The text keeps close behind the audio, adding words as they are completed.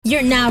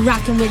You're now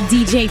rocking with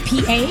DJ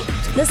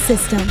PA, the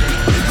system.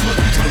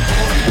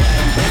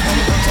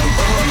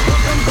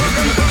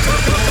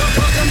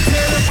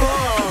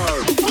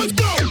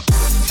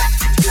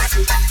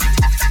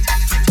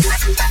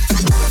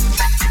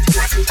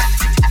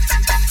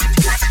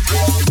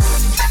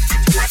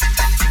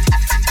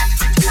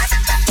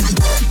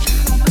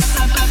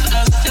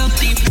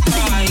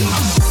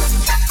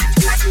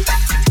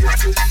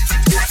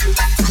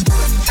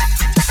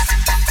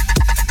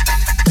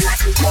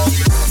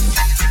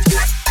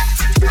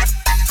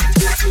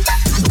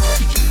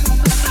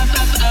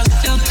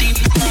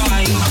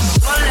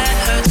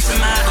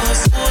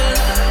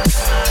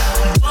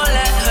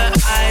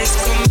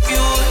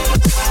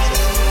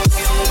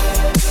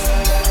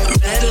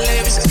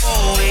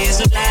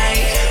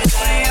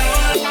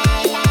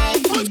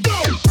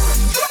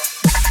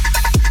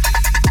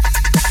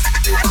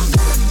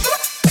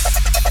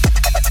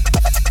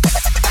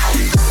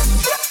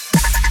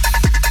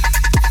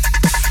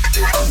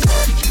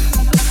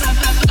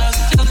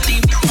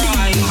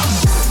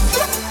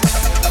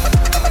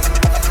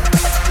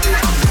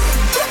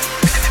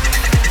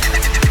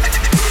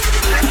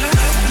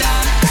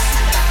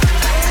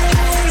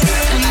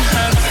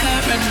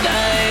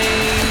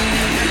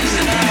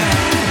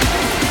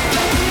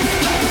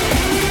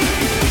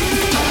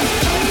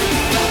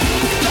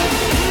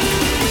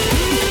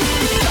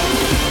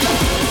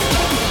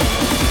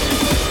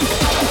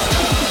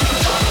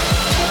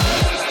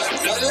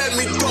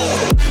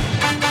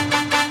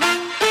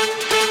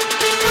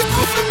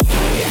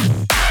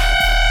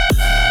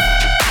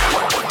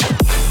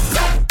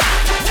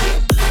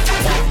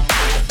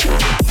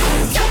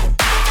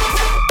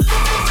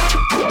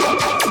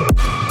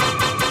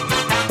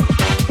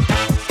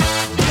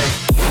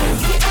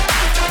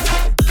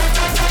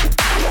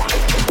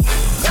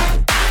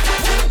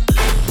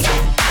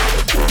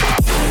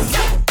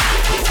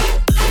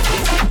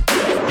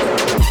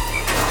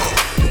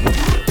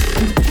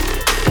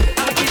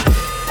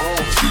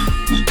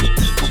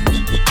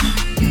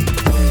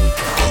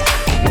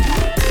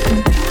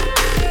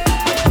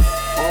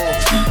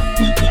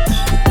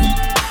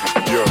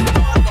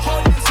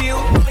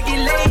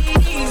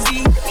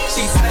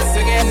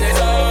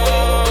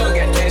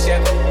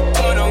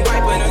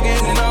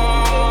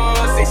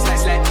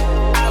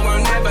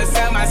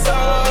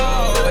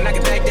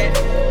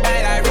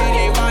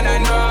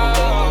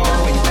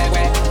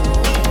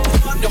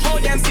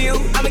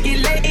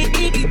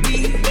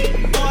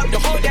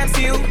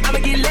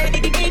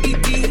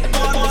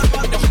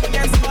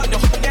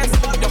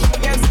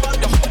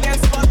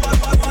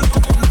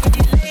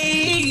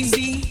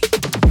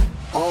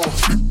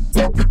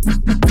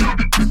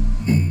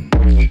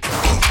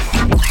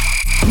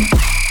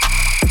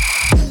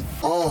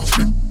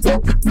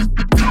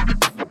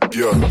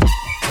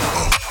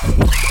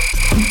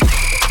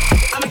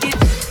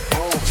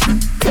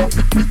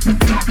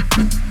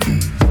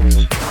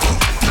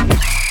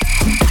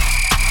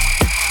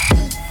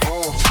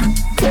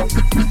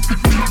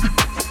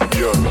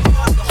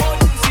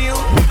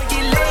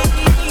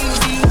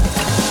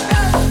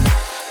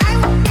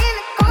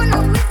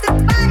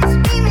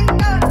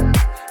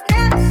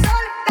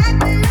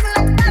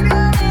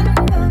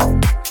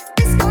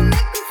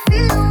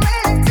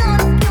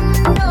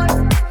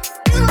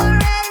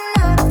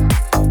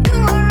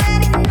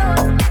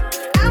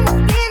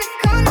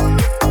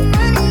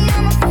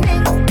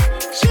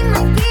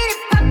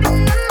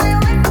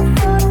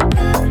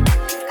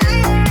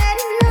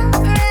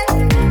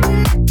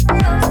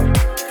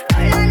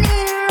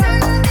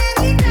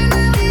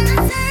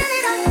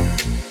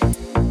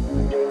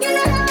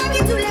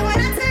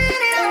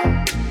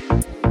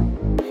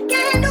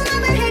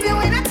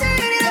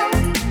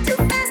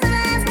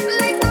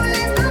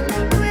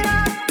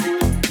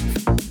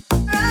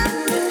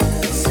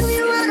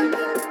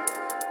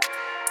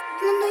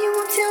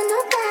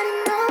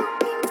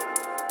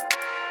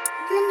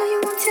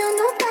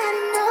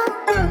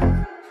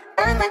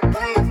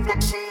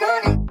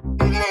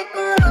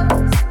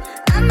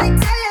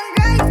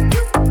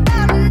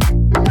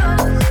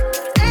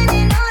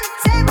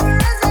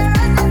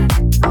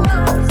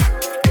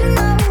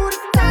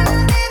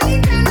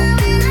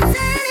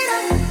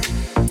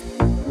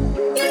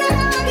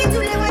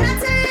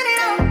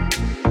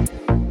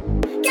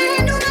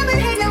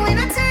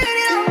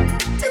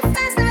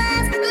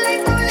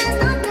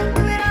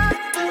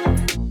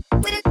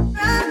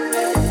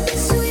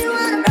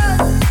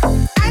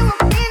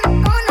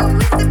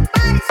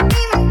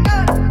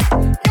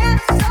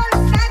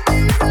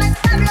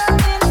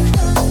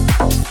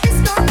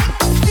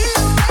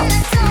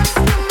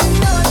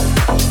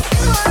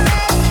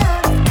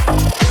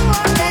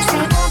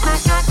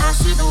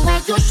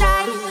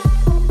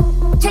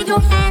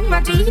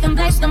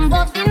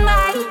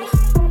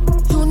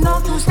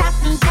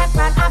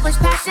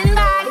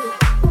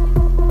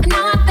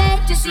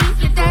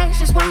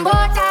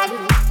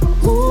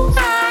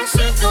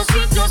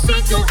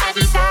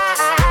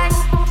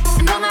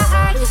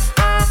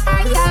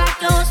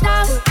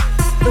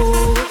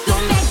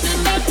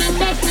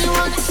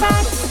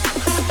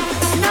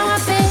 Now I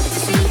beg to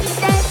see you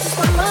dance just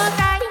one more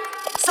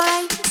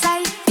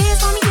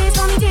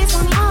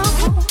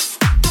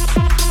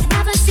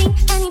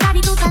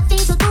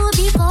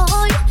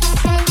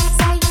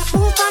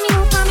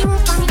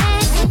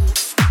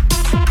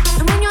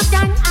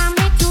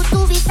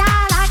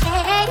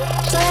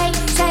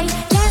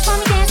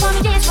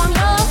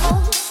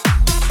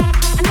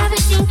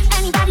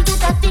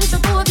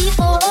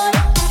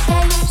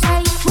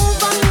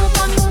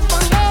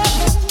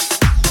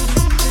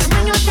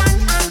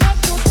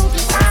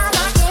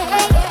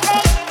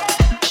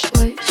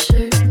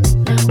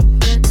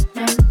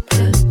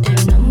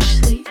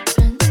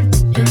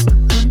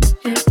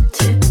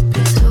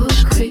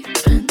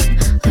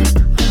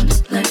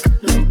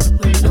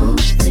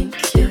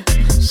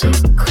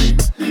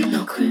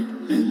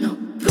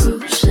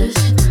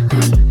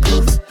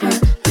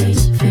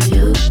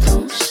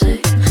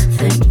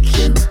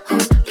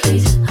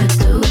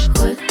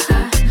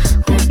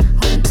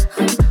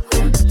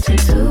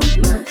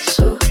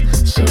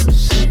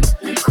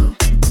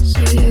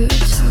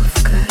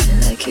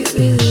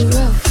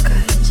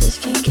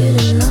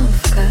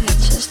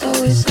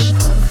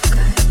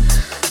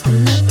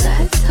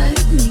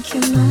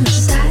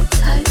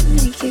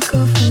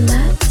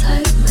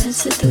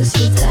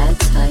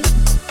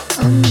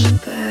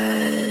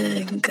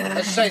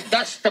say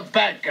that's the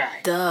bad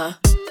guy. Duh.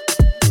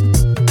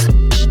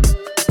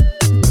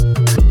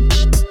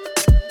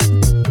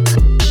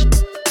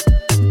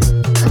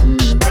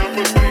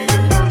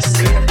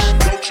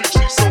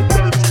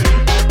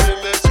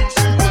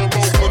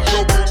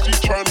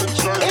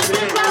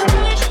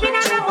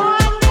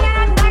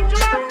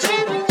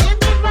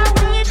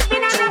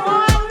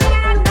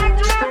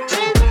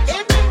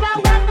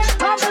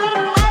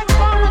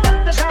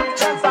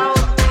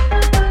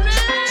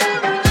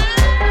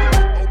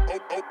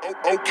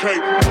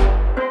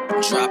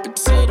 Drop it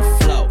to the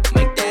floor,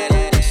 make that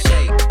ass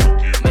shake,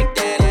 make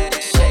that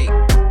ass shake,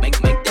 make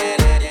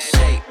that ass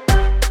shake.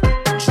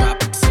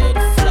 Drop it to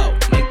the floor,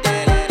 make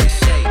that ass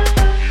shake,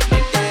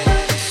 make that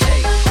ass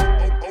shake.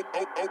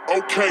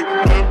 Okay,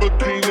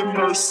 Lamborghini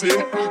Mercy,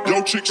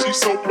 yo chick she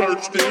so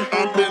thirsty.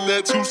 I'm in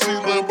that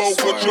 2C Lambo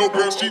with your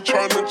girl, she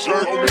tryna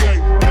jerk me.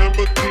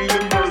 Lamborghini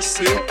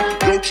Mercy,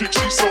 yo chick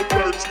she so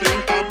thirsty.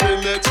 I'm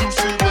in that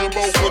 2C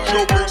Lambo with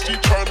your girl, she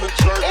tryna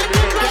jerk me.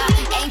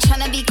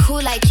 Be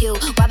cool like you,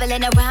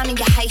 wobbling around in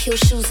your high heel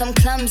shoes. I'm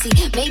clumsy,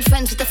 made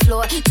friends with the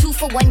floor. 2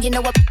 for 1, you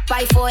know I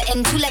buy 4,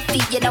 and 2 left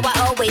feet, you know I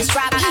always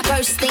drop.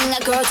 First thing a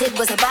girl did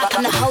was a bop,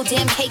 and the whole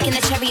damn cake and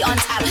the cherry on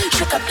top.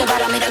 Shook up the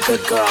bottom, made a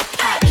good girl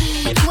pop.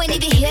 You ain't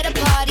even here to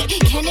party,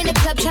 Ken in the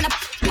club tryna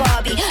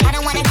Barbie. I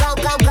don't wanna go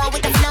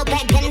with the flow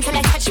back then until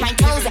I touch my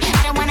toes.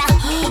 I don't wanna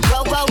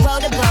roll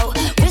the boat.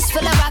 Wrist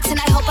full of rocks and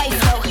I hope I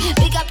flow.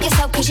 Big up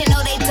yourself 'cause you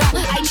know they don't.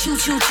 I chew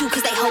 'cause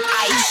they hope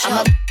I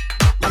show.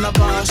 I'm a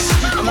boss,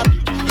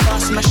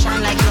 I'ma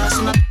shine like glass.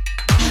 I'm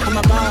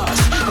a boss,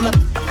 I'm a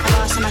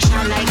boss, I'ma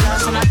shine like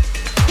glass. I'm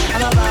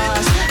a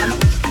boss,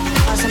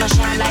 I'ma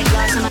shine like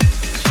glass.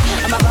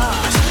 I'm a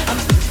boss,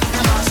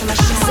 I'ma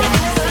shine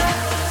like glass.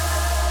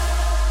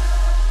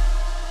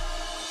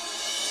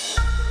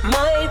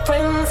 My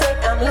friends say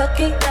I'm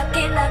lucky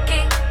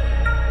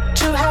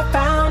to have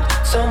found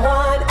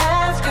someone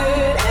as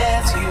good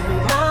as you.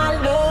 My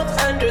love's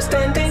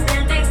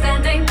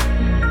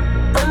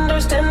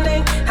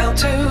understanding how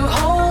to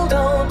hold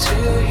on to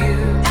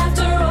you.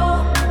 After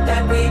all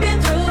that we've been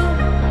through,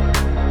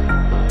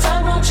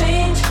 time won't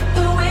change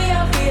the way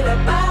I feel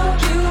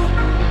about you.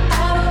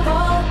 Out of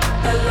all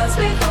the loves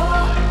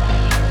before,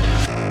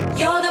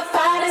 you're the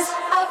finest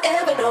I've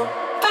ever known,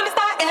 finest I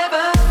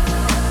ever.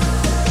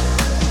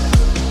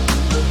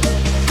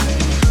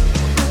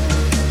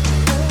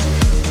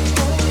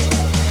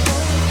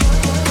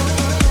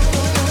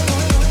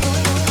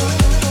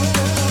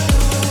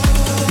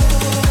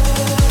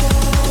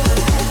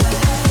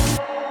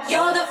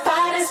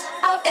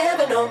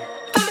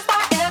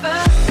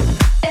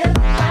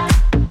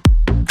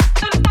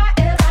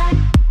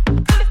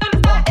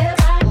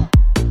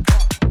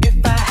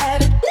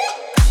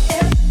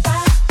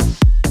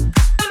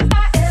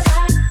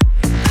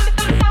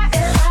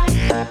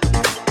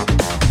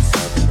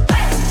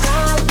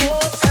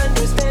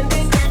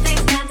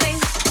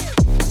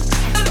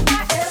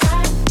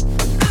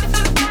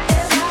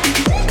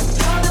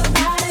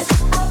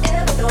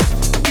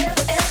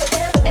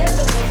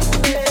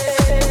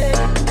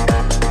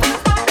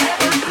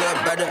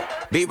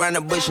 Around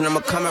the bush and I'ma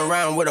come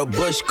around with a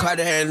bush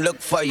cutter and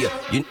look for you.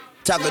 You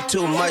talking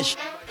too much.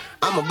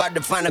 I'm about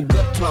to find a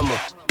good plumber.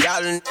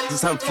 Y'all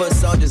some foot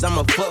soldiers, I'm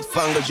a foot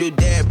fungus. You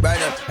dead,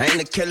 brother. I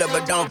ain't a killer,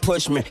 but don't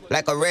push me.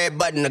 Like a red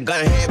button, a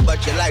gun head,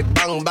 but you like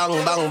bang,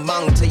 bang, bang,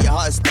 bang till your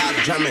heart stop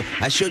drumming.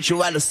 I shoot you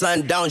while the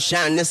sun don't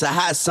shine. This a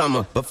hot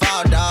summer. But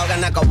fall dog, I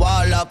knock a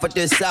wall off, put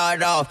this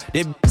sawed off.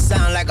 This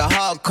sound like a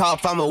hog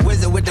cough. I'm a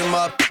wizard with them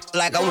up,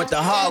 like I went to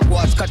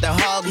Hogwarts. Cut the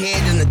hog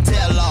head and the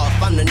tail off.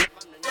 I'm the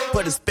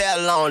put a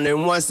spell on,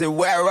 and once it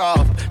wear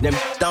off, then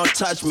don't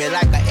touch me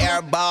like an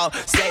air ball.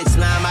 State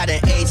slime, I done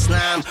ate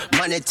slime.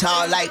 Money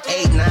tall like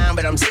 8'9",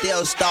 but I'm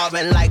still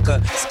starving like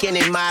a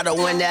skinny model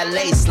when that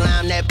lace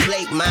slime, that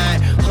plate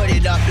mine.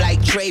 Hooded up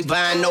like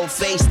Trayvon, no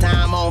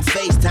FaceTime on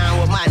FaceTime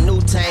with my new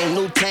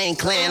Tang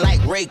clan like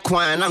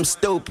Raekwon. I'm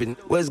stupid.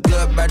 What's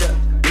good, brother?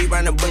 We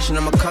round the bush and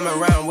I'ma come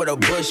around with a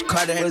bush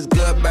cutter. What's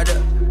good,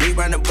 brother? We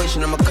round the bush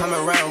and I'ma come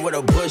around with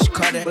a bush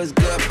cutter. What's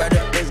good,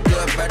 brother? What's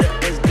good, brother?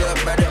 What's good,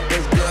 brother?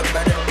 What's good,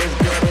 brother? What's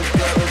good, what's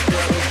good, what's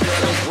good, what's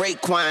good? I'm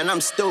Raekwon,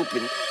 I'm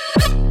stupid.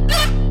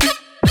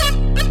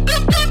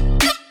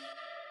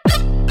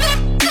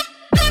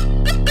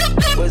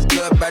 What's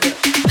good, brother?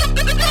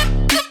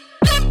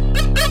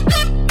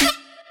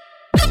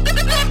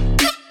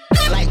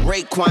 Like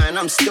Raekwon,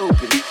 I'm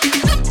stupid.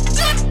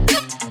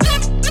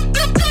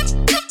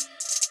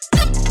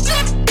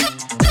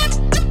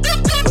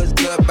 What's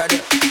good, brother?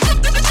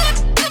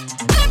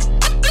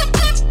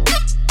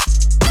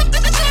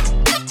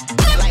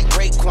 Like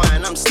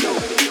Raekwon, I'm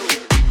stupid.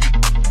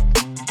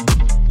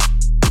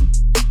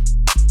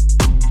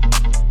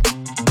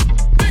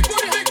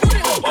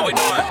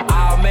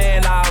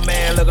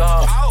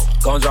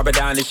 Gon' drop it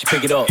down and she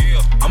pick it up.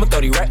 I'ma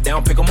throw these racks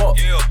down, pick them up.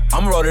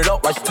 I'ma roll it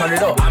up, watch you turn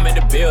it up. I'm in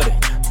the building,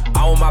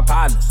 I want my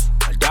partners,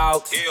 my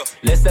dogs.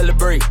 Let's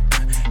celebrate,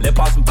 let's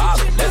pop some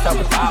bottles, let's have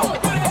a power.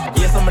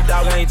 Yes, I'm a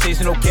dog, I ain't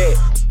chasing no cat.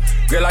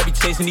 Girl, I be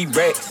chasing these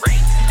racks.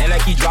 And I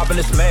keep dropping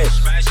the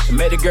smash. And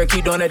make the girl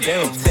keep doing that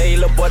dance. Tell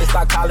your little boy to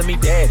stop calling me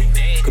daddy.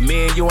 Cause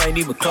me and you ain't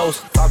even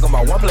close. Talking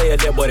about one player,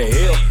 that boy the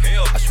hell.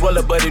 I swear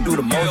the buddy do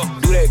the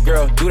most. Do that,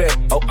 girl, do that,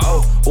 oh,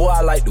 oh. Oh,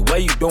 I like the way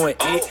you doing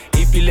it.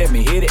 If you let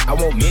me hit it, I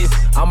won't miss.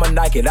 I'ma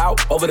knock it out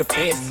over the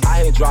fence. I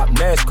had dropped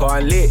NASCAR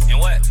and lit.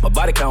 My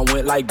body count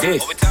went like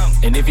this.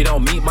 And if you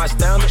don't meet my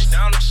standards,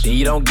 then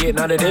you don't get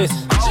none of this.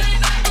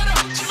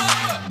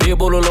 Big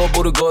booty, little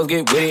booty, girls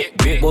get with it.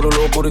 Big booty,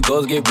 little booty,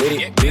 girls get with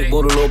it. Big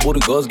booty, little booty,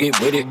 girls get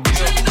with it.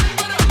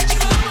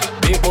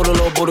 Big booty,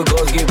 little booty,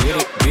 girls get with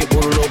it. Big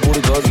booty, little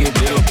booty, girls get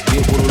with it.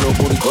 Big booty, little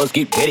booty, girls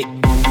get with it.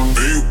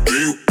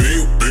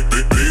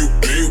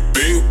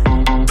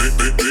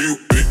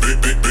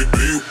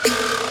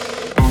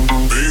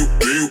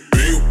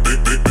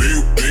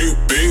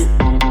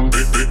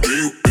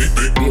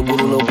 Big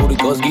booty, little booty,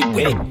 girls get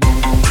with it.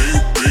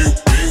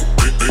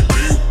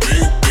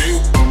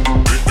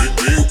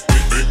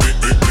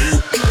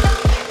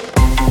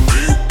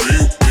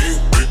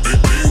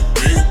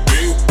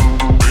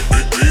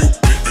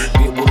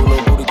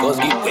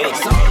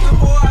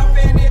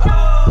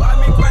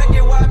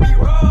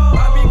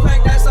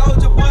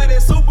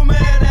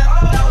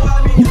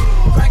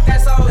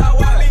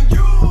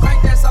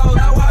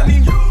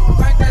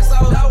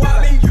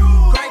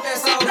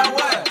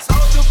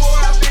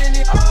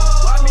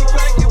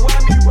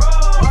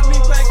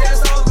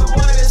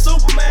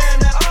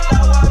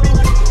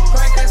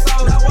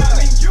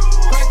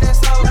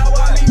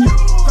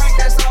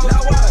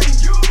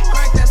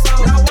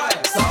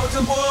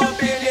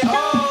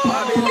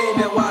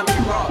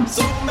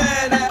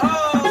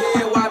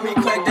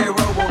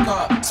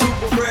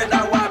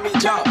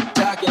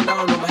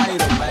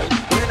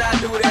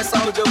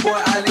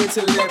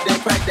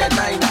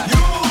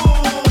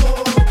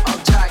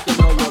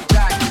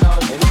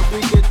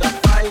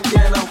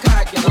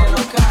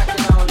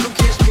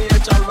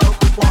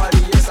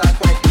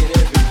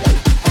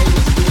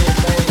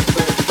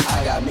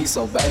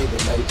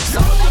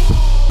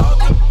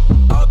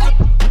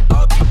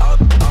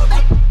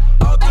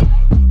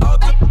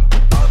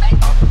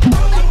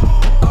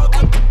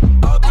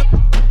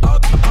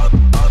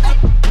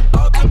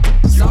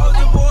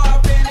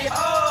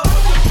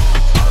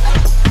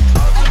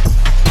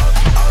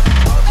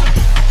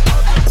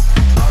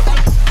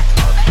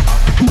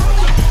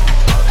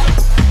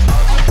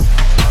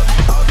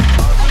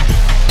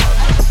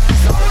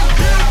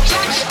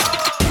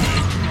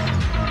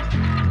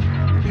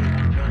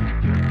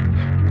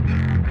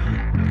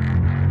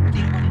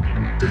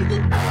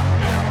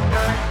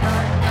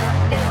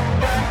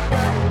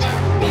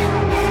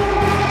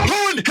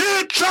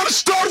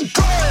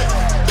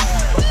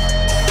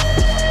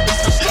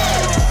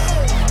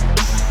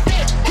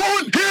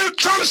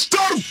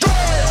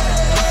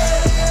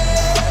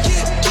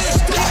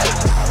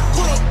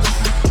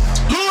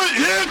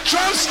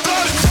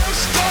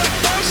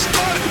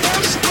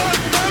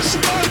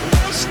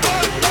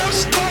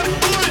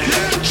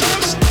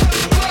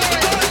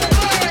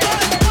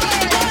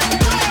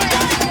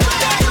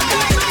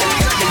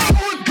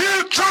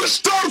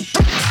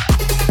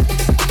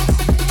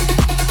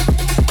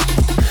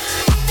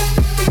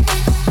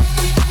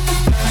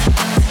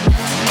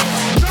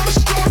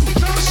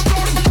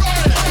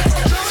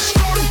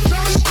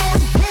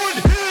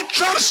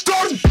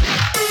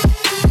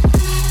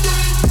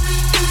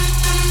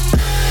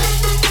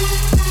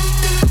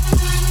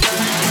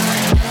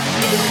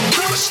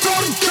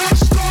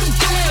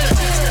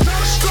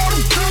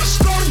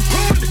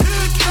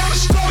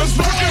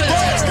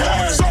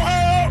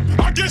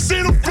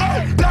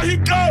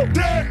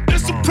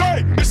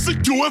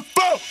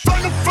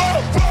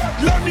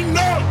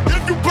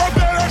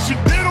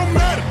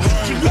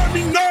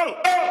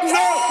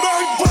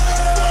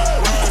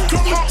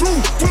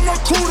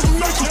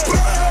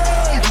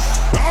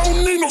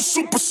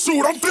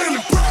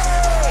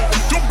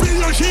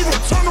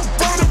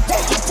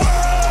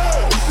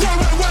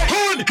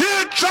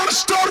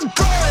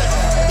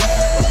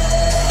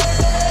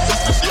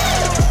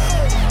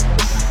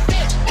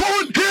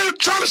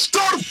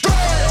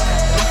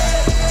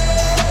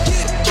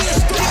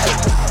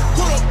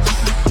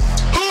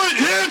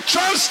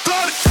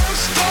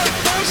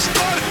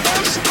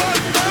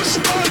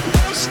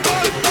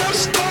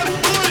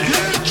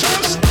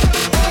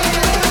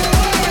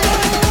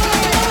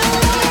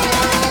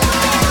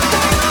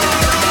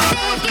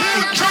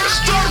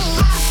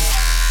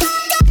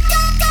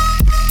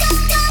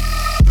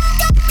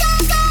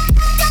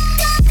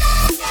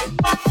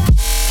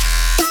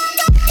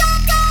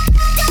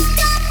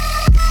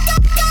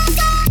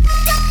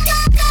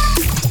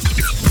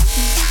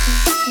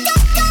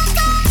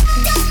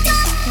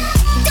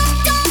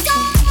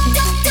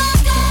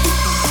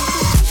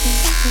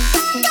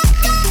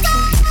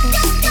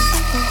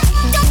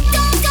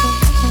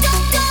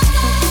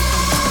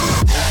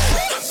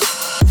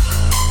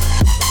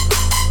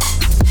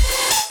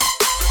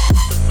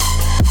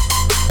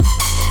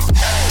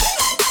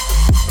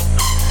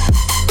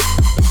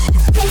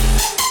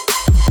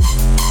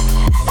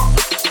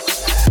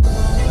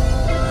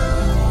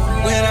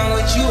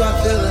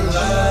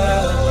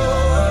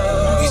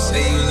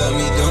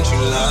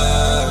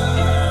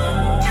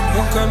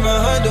 cry my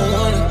heart, don't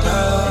wanna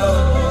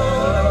die.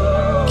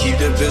 Keep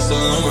the pistol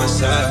on my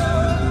side.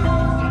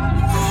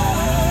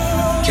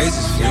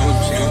 Cases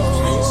fumes.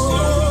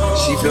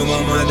 She fill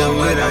my mind up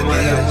with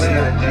ideas.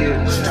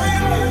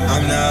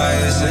 I'm the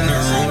highest in the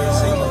room.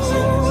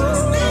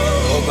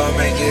 Hope I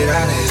make it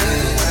out of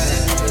here.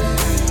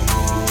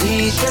 He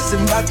ain't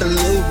stressing about the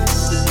loot.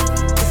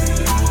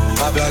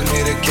 My block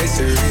made a case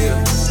of real.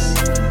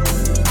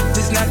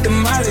 This not the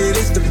molly,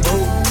 this the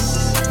boat.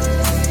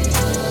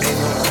 Ain't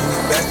no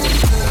coming back to me.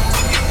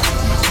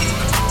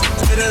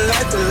 With a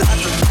life of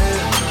man.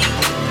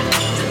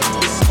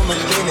 There's so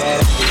much thing that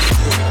I can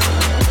do.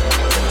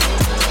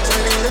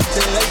 Turning up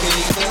to like an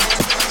eagle.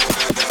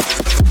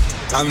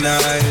 I'm the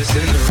highest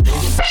in the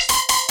room.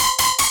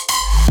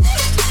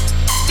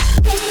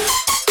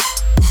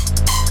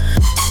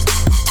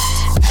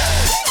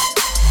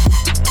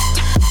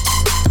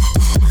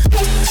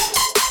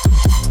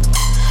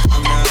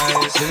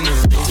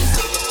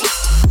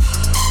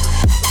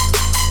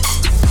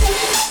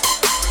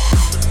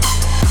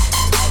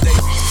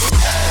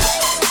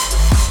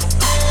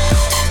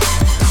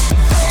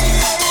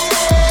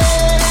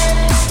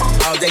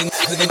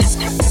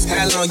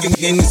 How long you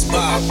in this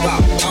bar?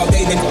 All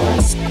day then.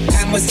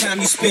 How much time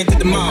you spent at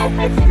the mall?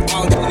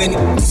 All day then.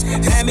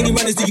 How many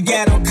runners do you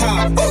got on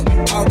call?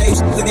 All day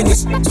in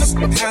this.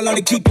 How long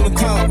they keep on the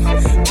call?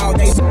 All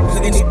day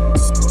in it.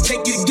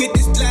 Take you to get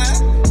this fly.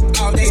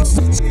 All day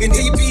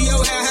until you be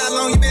your how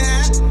long you been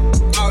high?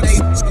 All day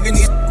in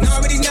it.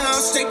 Already know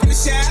I'm straight from the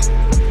shop.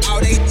 All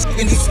day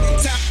in it.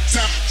 Top.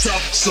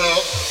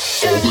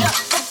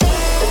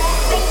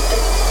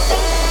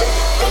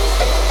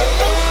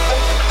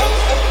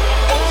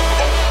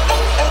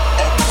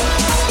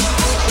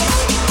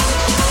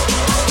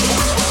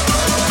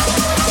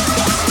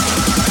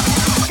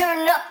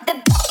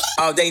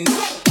 All day.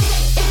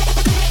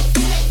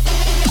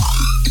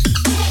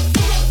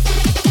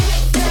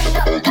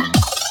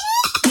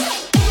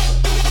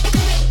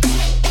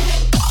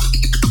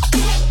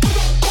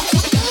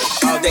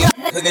 All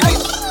day.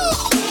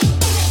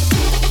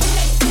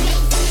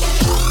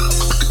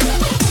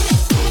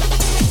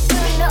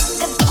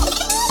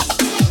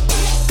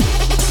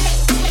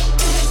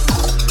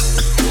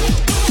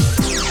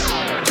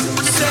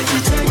 Said you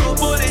tango,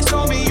 but they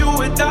told me you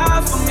would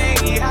die for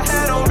me. I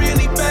had a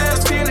really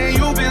bad feeling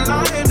you've been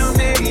lying to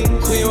me.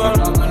 We were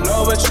on the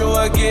low, but you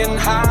were getting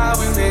high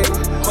with me.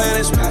 When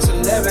it's past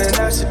 11,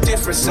 that's a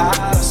different side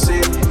I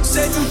see.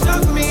 Said you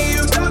dug me,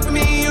 you dug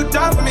me, you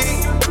dug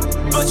me.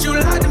 But you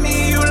lied to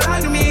me, you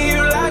lied to me,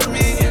 you lied to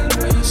me.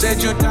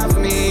 Said you died for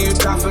me, you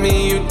died for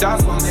me, you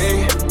died for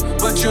me.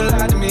 But you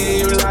lied to me,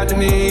 you lied to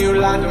me, you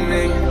lied to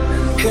me.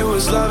 It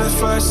was love at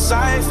first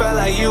sight, felt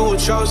like you were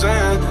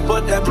chosen.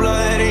 Put that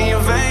blood in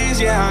your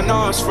veins, yeah, I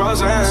know it's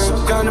frozen.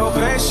 Got no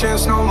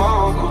patience no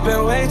more,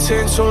 been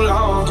waiting too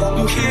long.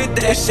 You hid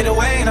that shit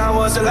away and I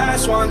was the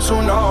last one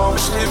to know.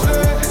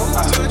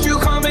 I heard you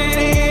coming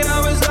in, I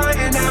was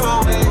lying there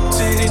away.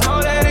 Didn't know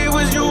that it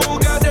was you who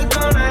got the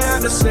gun, I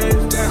had to save.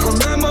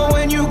 Remember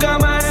when you got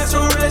my ass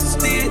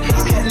arrested?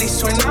 At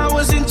least when I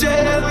was in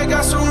jail, I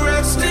got some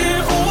rested.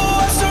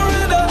 Ooh, I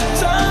surrender,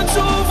 time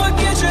to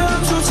forget you.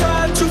 I'm too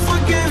tired to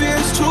forgive you.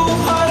 It's too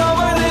hard on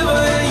my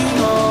liver, and you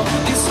know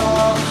it's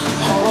all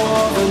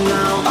over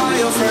now. All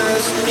your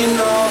friends, you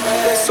know,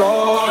 they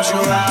sold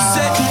you out.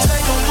 Said you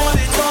take a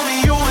bullet, told me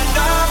you would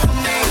die for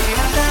me.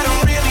 I had a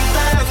really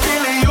bad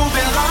feeling you've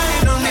been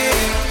lying to me.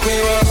 We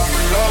were on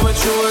the low, but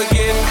you were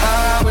getting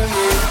high with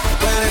me.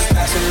 When it's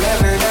past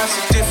 11, that's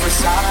a different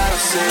side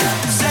of sin.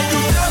 Said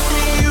you love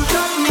me, you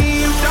love me,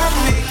 you love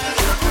me.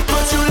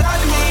 But you lied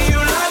to me, you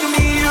lied to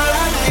me, you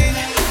lied to me.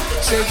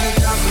 Said you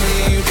died for me,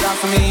 you died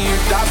for me, you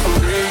died for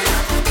me.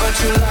 But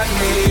you lied to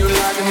me, you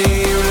lied to me,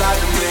 you lied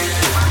to me.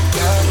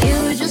 Yeah.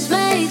 You just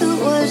made the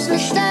worst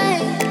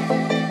mistake,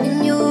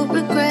 and you'll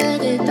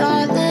regret it,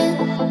 darling.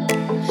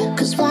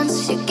 'Cause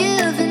once you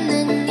give and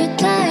then you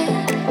take,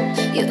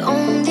 you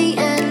only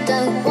end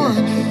up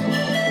wanting.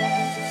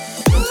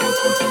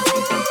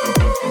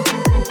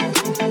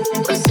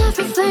 Was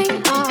everything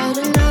hard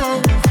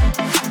enough?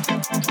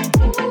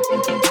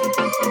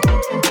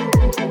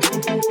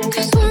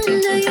 'Cause one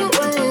day you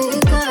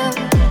wake up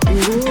and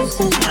you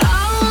say, I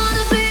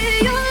wanna be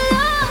your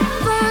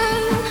lover.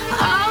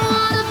 I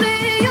wanna be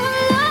your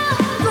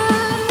lover.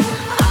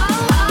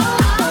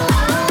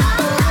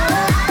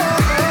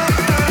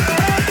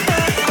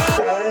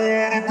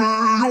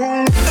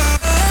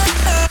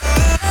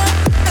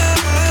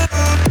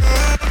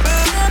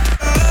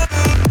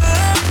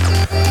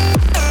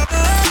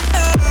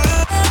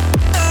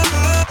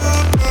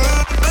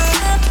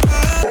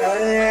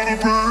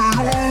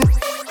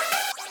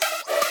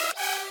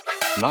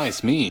 Nice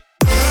meat.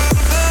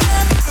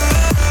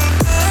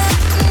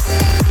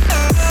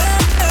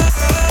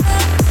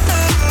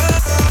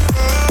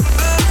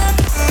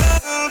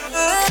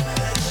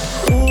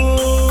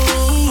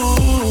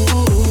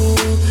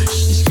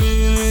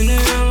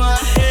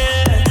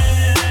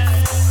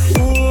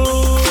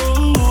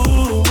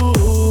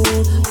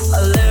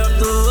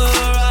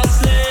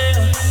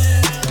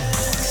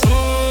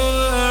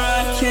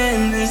 Can't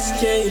can't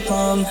escape.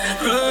 I'm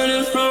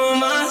running from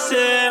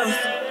myself.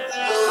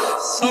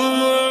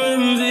 Somewhere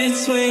in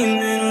between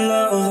in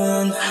love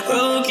and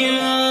broken,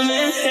 I'm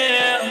in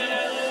hell.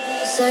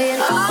 Saying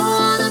I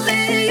wanna be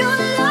your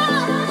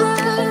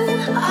lover,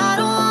 I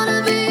don't wanna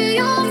be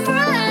your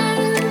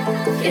friend.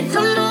 You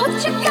don't know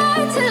what you got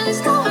till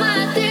it's gone, my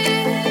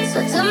dear. So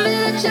tell me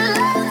that you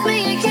love me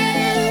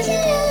again.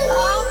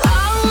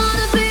 I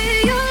wanna be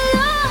your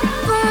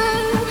lover,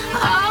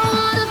 I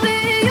wanna be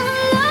your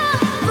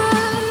lover.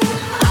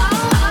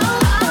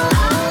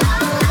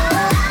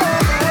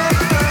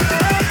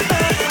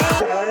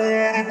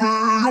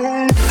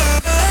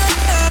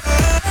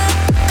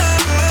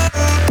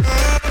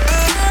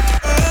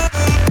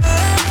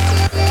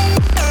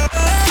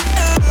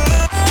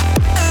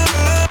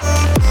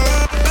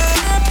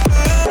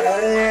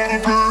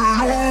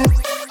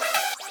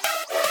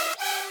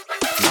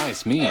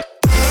 Nice me.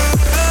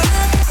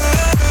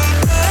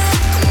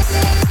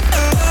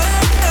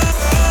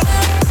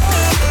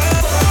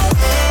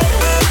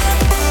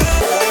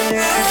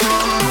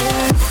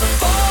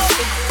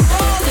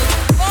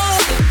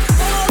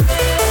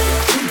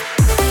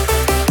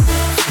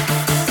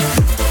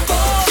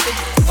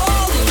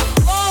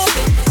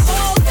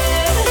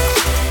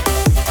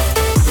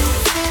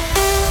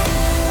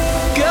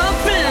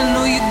 Girlfriend,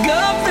 oh your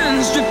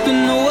girlfriend's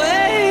dripping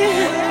away.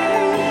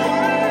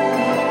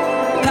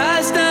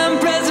 Past time,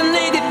 present,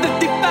 80,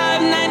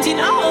 55,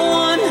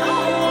 1901.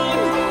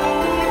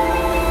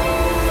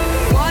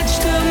 Watch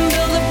them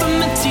build up a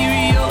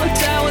material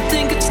tower.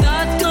 Think it's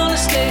not gonna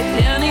stay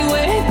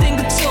anyway. Think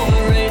it's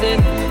overrated.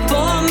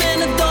 For a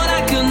minute, thought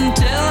I couldn't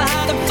tell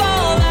how to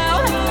fall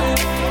out.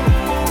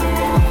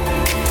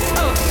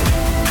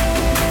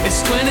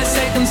 It's 20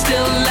 seconds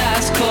till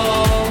last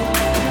call.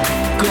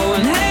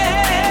 Going hey,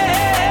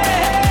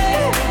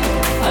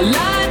 I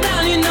lie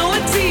down, you know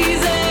it's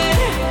easy.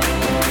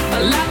 I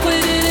like we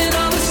did it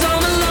all this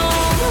summer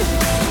long,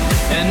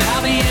 and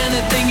I'll be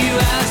anything you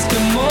ask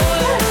and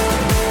more.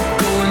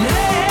 Going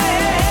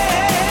hey,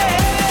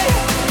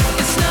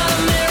 it's not a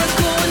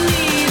miracle I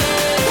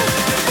needed,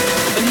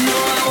 but no,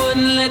 I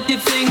wouldn't let you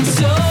think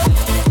so.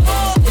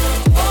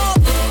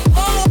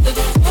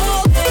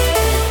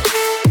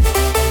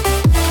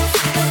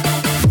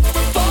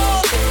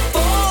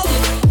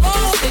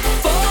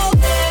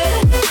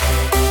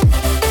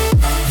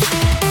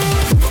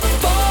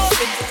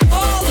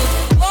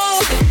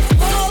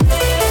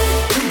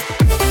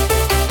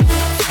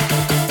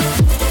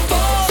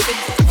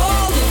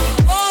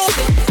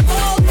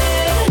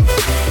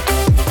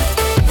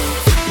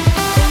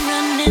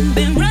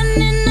 Been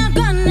running, I've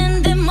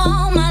running them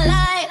all my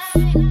life.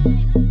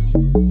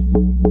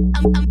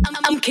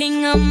 I'm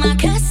king of my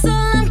castle,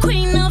 I'm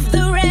queen of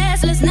the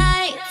restless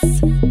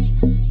nights.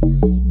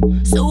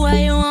 So why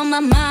you on my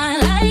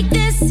mind like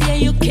this? Yeah,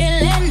 you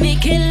killing me,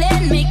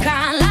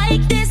 crying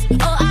like this.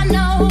 Oh, I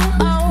know,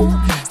 oh,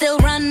 still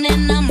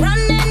running, I'm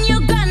running,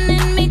 you're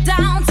gunning me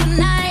down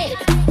tonight.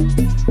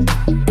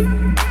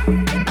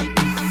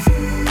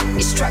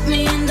 You struck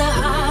me in the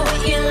heart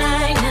with your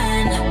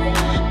lightning.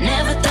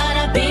 Never thought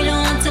I'd be the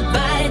one to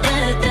bite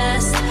the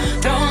dust.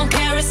 Throwing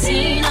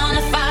kerosene on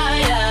the fire.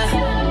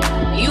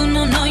 You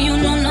know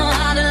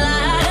how to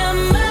light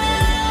 'em up.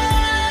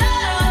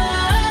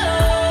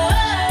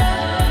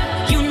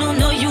 You know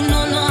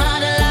how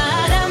to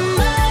light 'em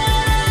up.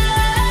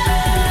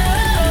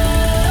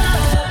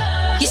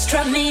 You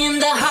struck me in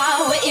the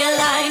heart with your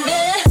lightning.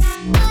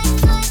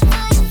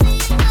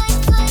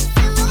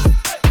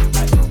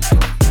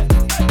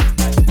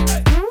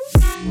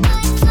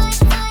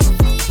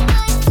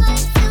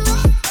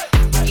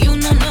 You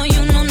know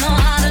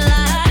how to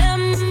light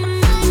 'em.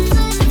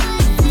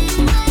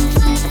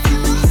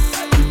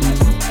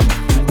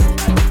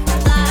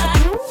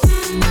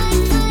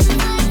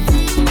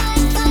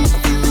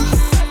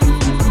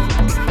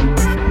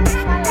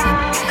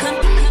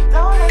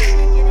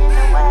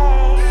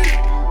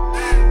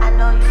 I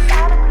know you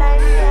gotta play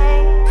the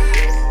game.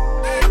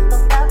 So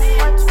tell me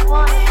what you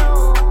wanna do.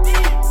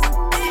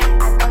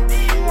 I know you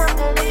see I'm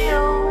gonna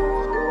do.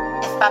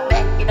 If I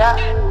back it up,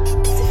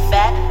 is it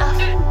fat enough?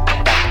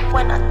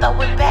 When I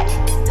throw it back,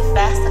 is it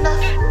fast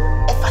enough?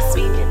 If I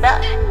speed it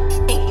up,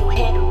 can you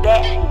handle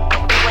that?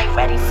 You ain't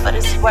ready for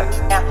this work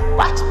now.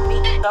 Watch me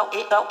throw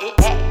it back, throw it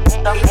back,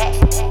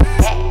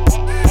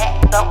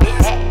 throw it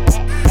back,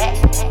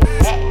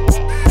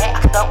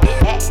 I throw it back, throw it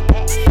back.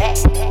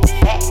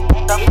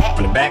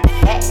 From the back.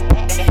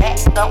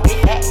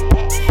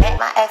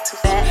 My act too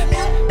fat,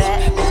 too fat,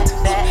 too fat,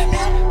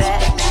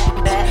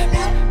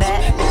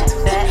 too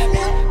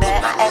fat.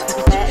 My act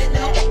too fat,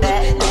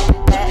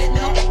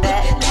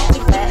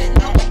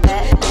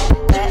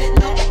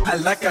 I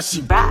like how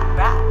she rock,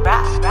 rock,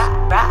 rock,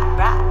 rock, rock,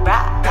 rock,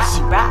 rock, how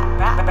she rock,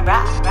 rock,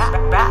 rock, rock,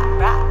 rock,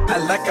 rock. I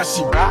like how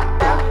she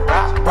rock it,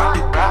 rock it, rock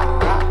it, rock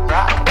it,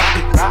 rock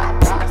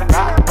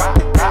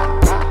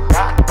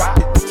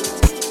it.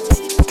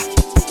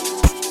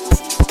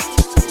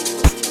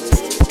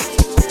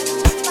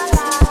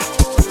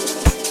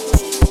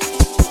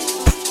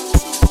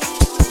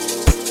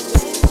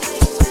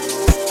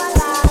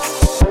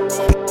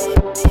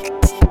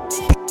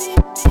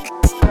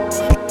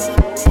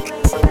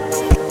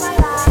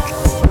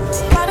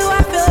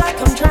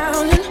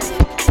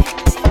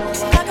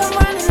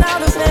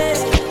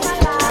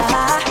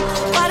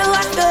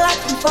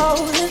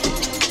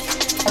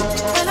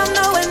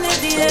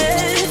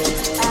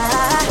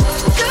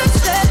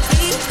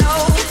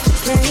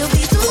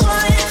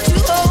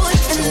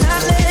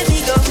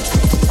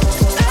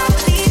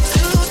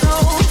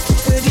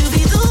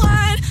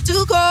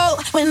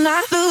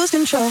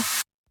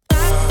 control.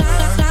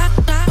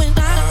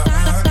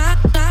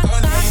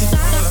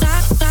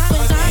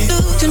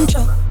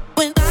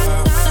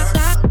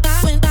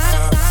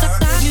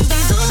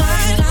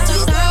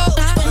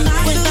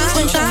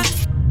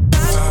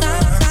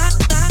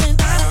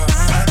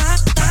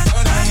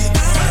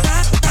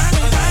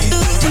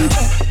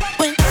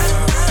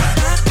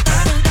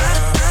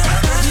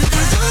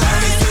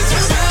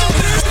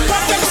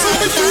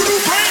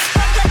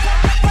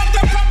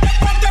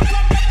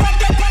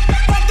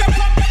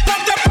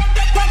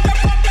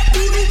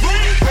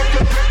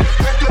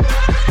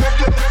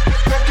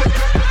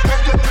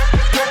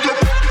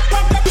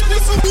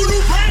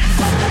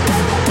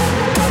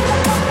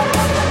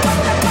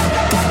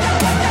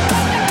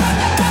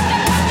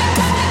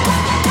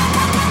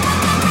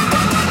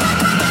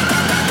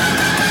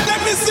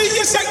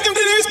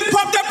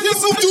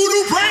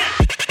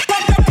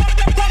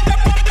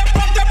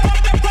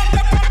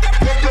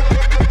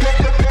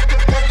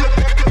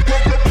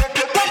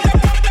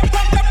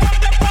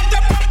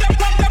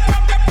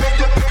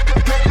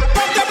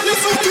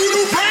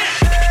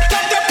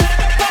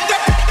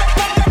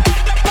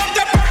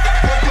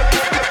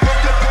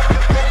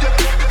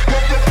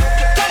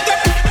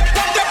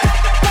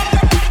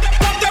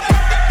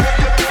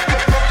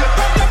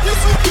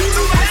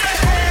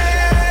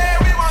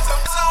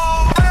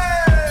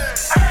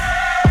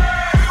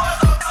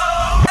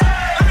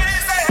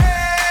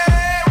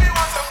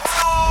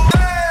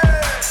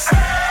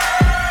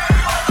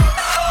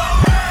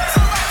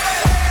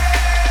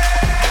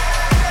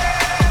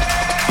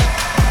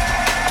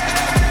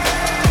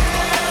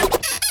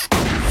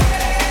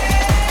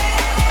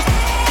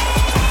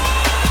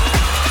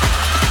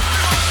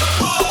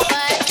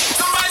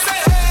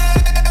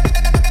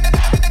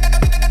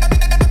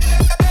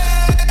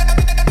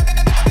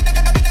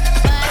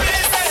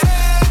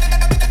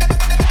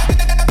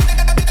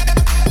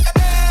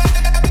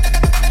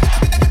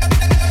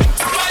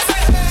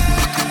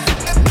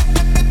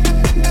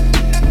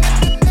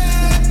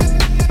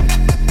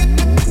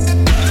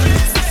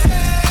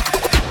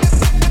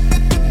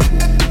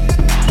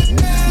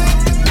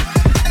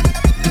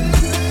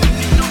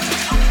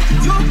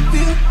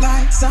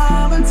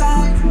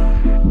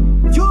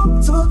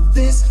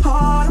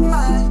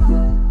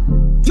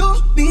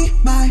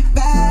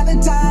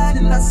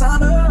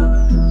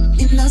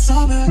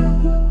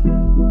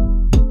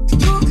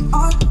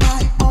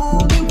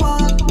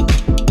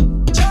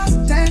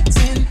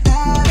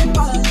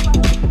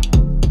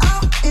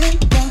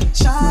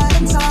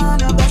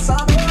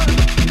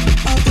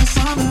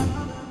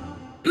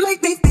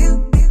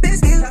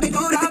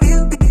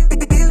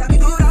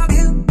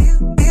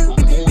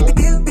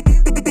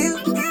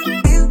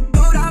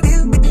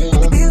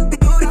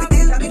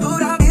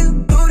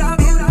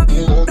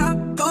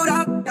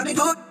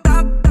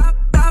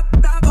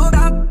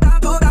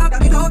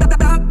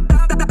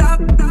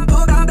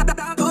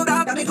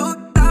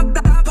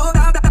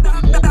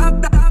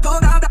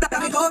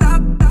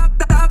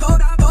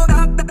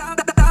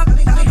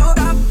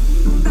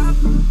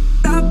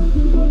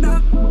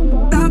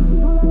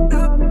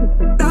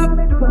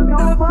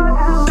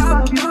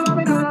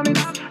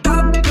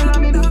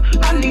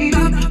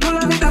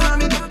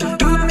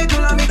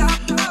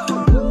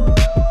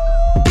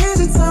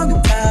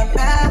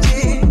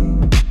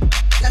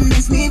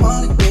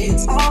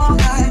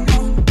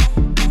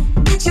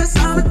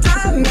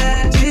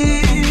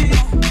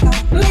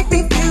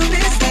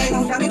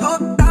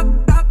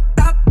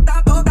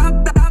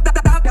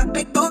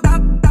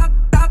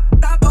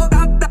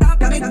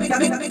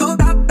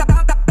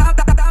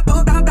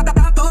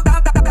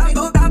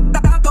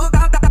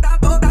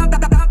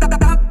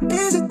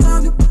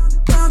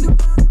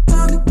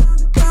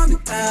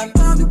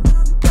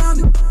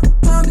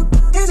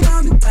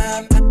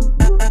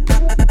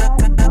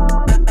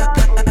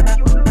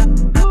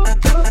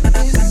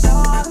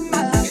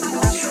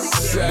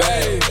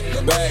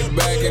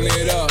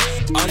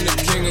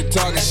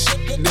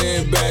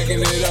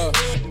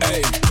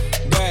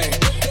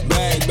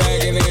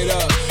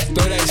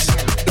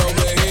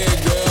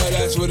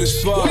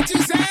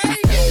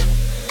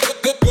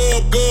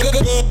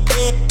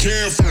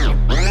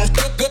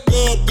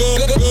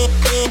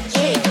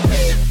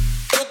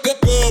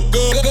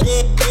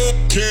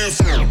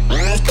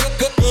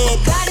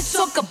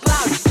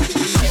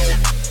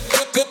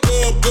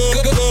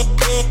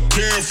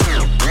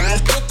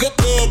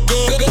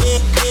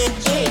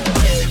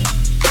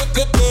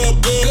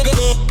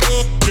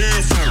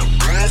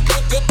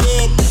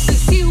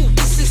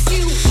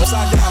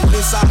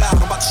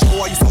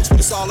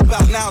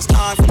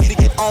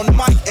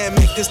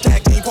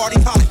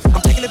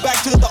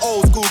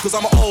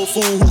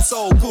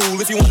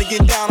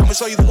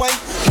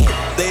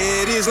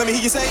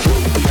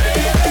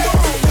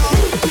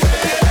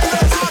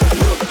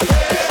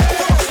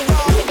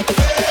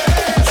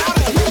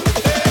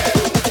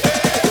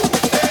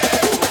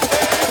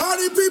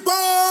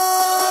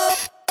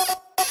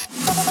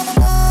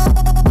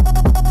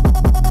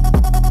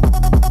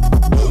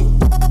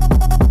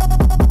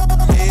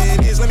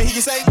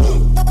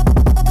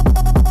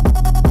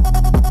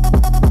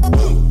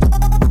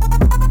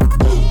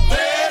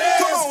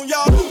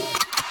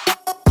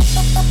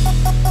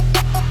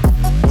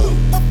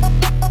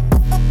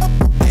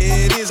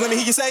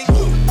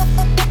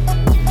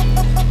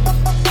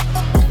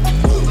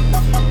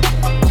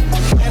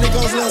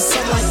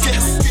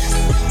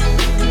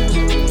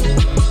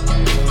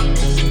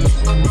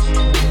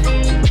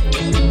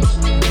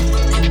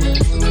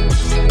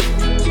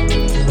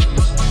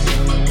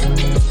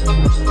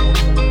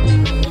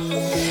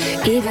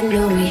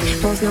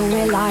 both know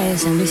we're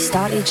liars and we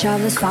start each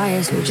other's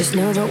fires. We just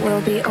know that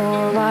we'll be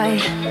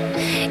alright.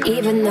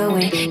 Even though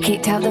we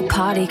kicked out the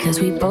party,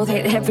 cause we both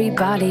hate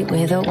everybody.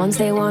 We're the ones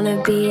they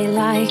wanna be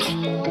like.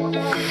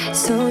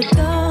 So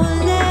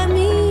don't let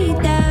me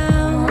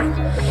down,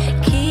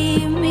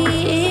 keep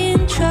me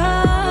in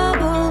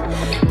trouble.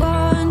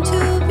 Born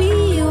to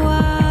be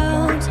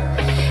wild,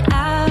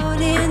 out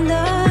in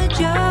the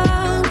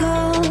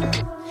jungle.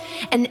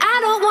 And I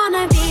don't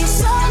wanna be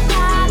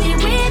somebody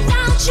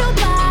without your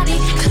body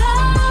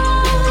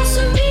close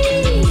to me.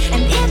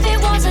 And if it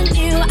wasn't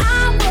you,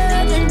 I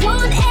wouldn't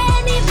want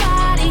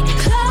anybody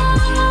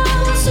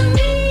close to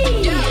me.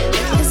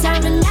 Cause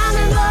I'm an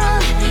animal,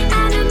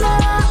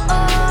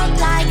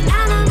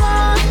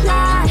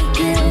 like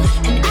you.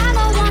 And I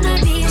don't wanna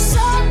be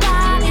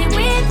somebody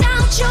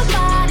without your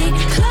body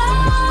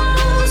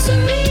close to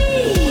me.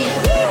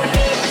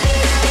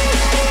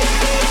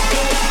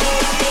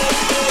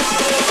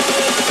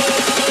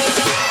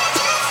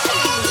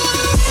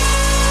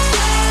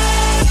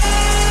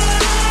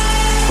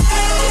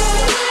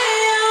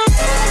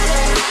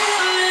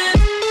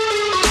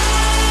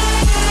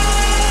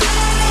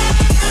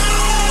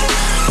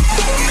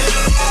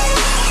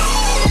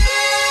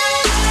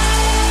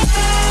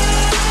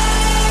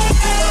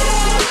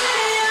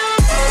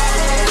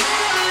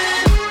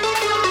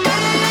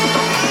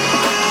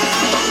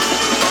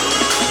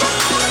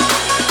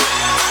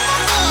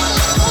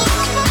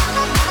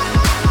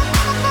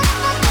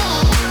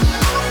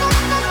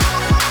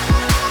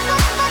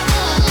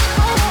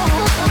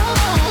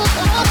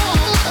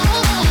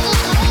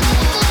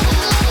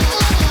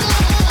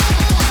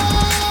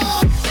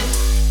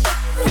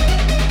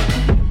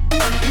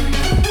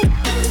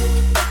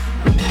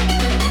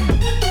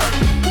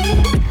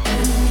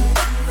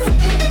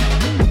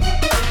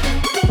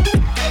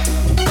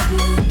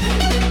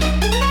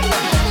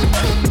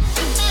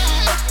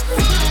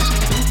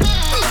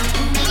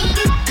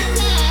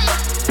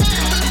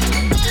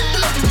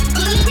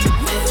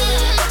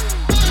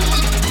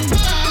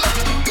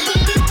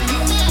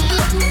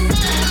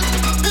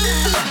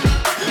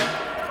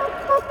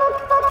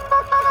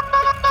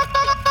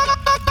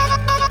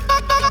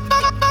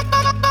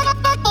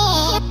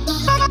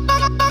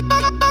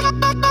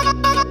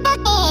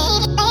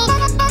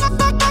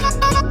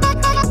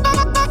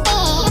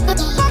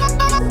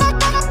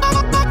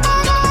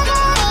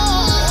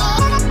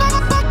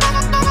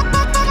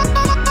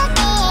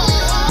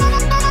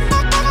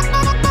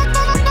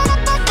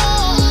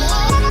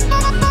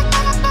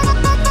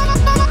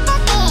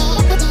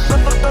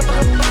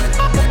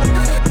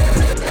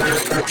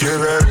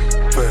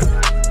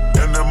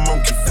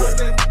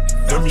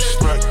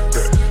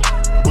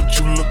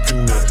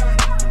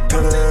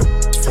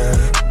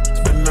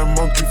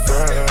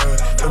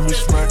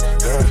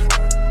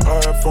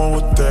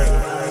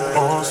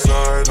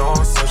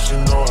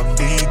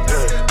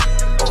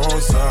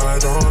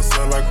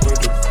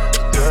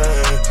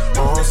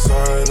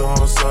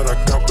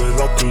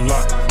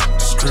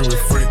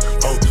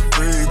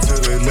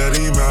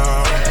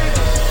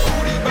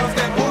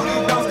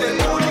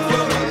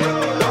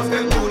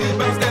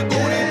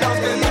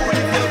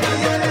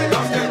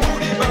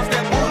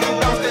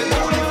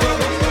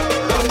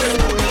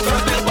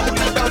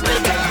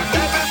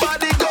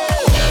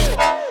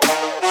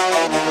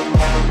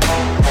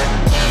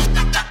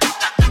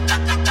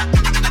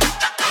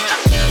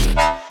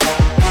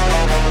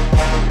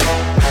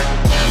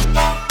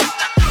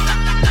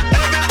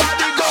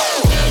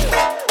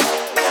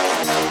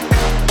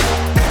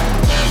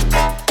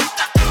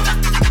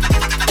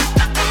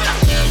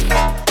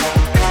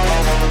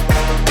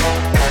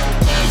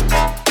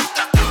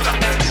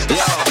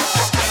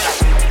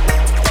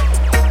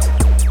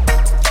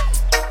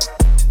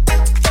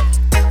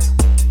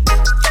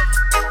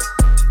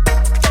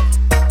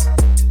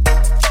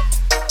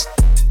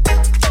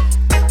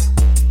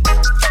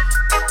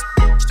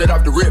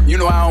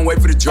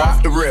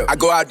 I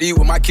go out to eat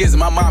with my kids and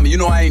my mama. You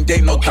know I ain't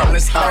dating no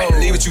countless hoe.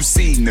 Believe what you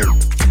see, nigga.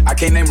 I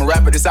can't name a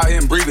rapper that's out here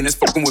and breathing. It's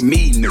fucking with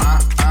me,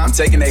 nigga. I'm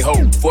taking they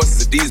hoe.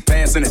 Forces Adidas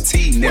pants and a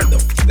tee, nigga.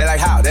 They like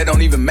how? That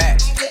don't even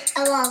match.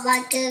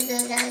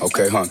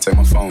 Okay, take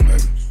my phone,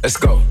 baby. Let's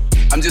go.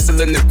 I'm just a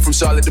little nigga from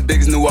Charlotte, the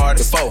biggest new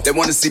artist. They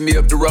wanna see me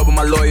up the road with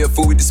my lawyer,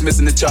 fool, we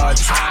dismissing the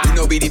charges. You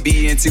know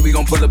BDB and T, we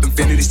gon' pull up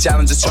Infinity's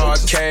challenges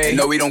charge. Okay. You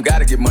know we don't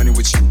gotta get money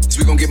with you, so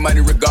we gon' get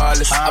money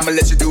regardless. I'ma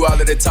let you do all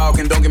of that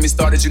talking, don't get me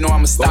started, you know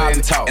I'ma stop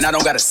and talk. And I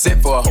don't got a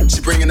cent for a hoe. She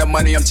bringing up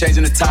money, I'm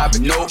changing the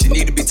topic. No, she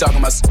need to be talking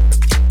about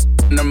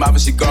in her mouth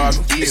and she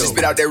gargle. She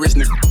spit out that rich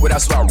nigga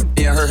without swallowing.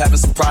 Me and her having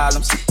some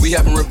problems. We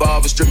having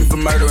revolvers, stripping for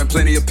murder and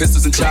plenty of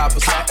pistols and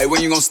choppers. Hey,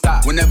 when you gon'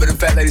 stop? Whenever the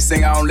fat lady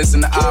sing, I don't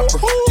listen to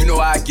opera. You know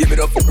I give it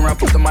up, fuck around,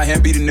 put my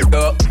hand, beat a nigga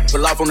up.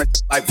 Pull off on the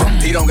like,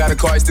 he don't got a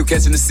car, he still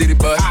catching the city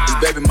bus. His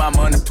baby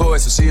mama unemployed,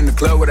 so she in the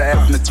club with her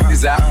ass from the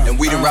titties out. And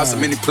we done route so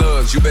many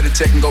plugs. You better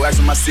check and go ask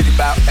what my city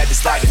bout. At the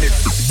slide, nigga.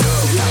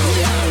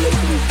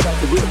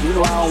 You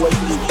know I don't wait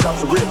for you. drop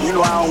the rip. You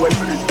know I don't wait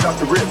for this, drop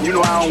the rip. You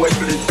know I don't wait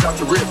for this, drop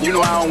the rip. You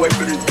know I don't wait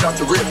for this, drop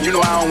the rip. You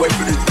know I don't wait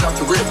for this, drop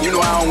the rip. You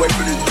know I don't wait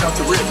for this, drop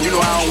the rip. You know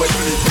I don't wait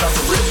for this, drop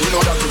the rip. You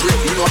know drop the rip.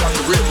 You know drop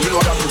the rip. You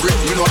know drop the rip.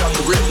 You know drop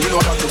the rip. You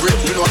know drop the rip.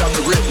 You know drop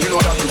the rip. You know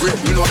drop the rip.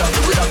 You know drop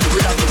the rip.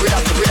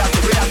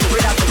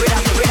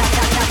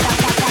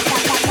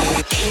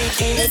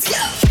 Let's go.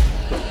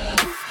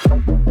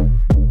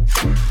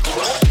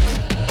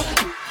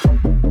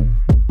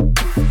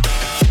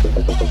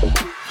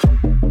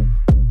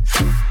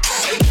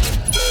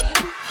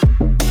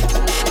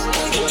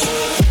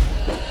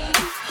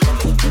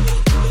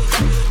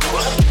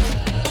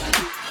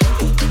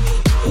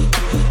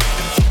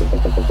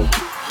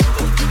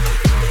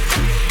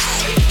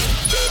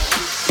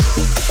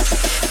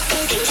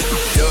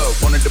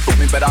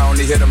 But I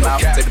only hit them out.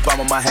 Take the palm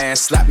of my hand,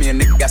 slap me, a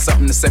nigga got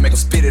something to say, make him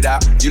spit it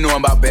out. You know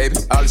I'm about, baby.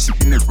 All this shit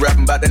niggas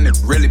rapping about, that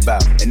nigga really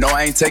about. And no,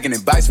 I ain't taking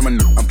advice from a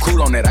nigga. I'm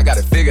cool on that, I got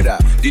it figured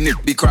out. These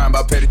niggas be crying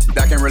about petty shit,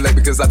 I can't relate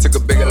because I took a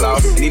bigger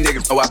loss. And these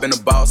niggas know I've been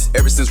a boss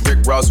ever since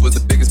Rick Ross was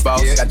the biggest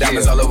boss. Got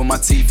diamonds all over my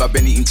teeth, I've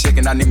been eating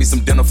chicken, I need me some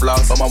dental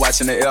floss. On my watch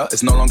in the air,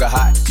 it's no longer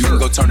hot. You can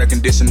go turn the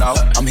condition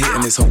off. I'm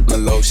hitting this hoe on the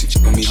low, she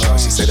chicken me hard.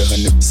 She said that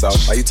her nigga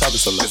soft. Why you talking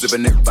so low? Cause if a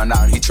nigga find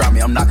out and he try me,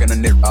 I'm knocking a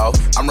nigga off.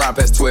 I'm riding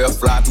past 12,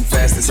 flying too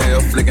fast as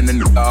hell, flicking the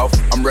nigga off.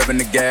 I'm revving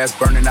the gas,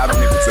 burning out on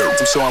niggas too.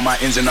 I'm showing my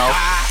engine off.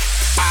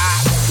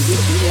 You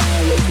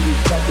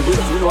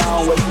know I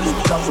don't wait for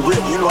this, drop the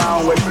rip. You know I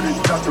don't wait for this,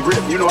 drop the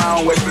rip. You know I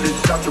don't wait for this,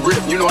 drop the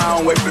rip. You know I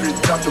don't wait for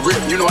this, drop the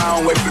rip. You know I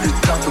don't wait for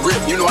this, drop the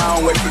rip. You know I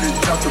don't wait for this,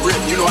 drop the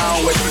rip. You know I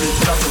don't wait for this,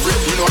 drop the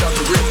rip. You know drop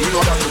the rip. You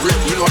know drop the rip.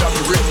 You know drop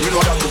the rip. You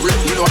know drop the rip.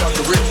 You know drop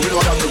the rip. You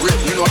know drop the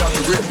rip. You know drop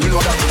the rip. You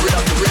know drop the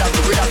rip.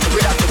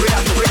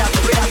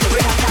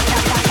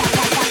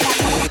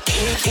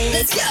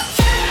 Let's go.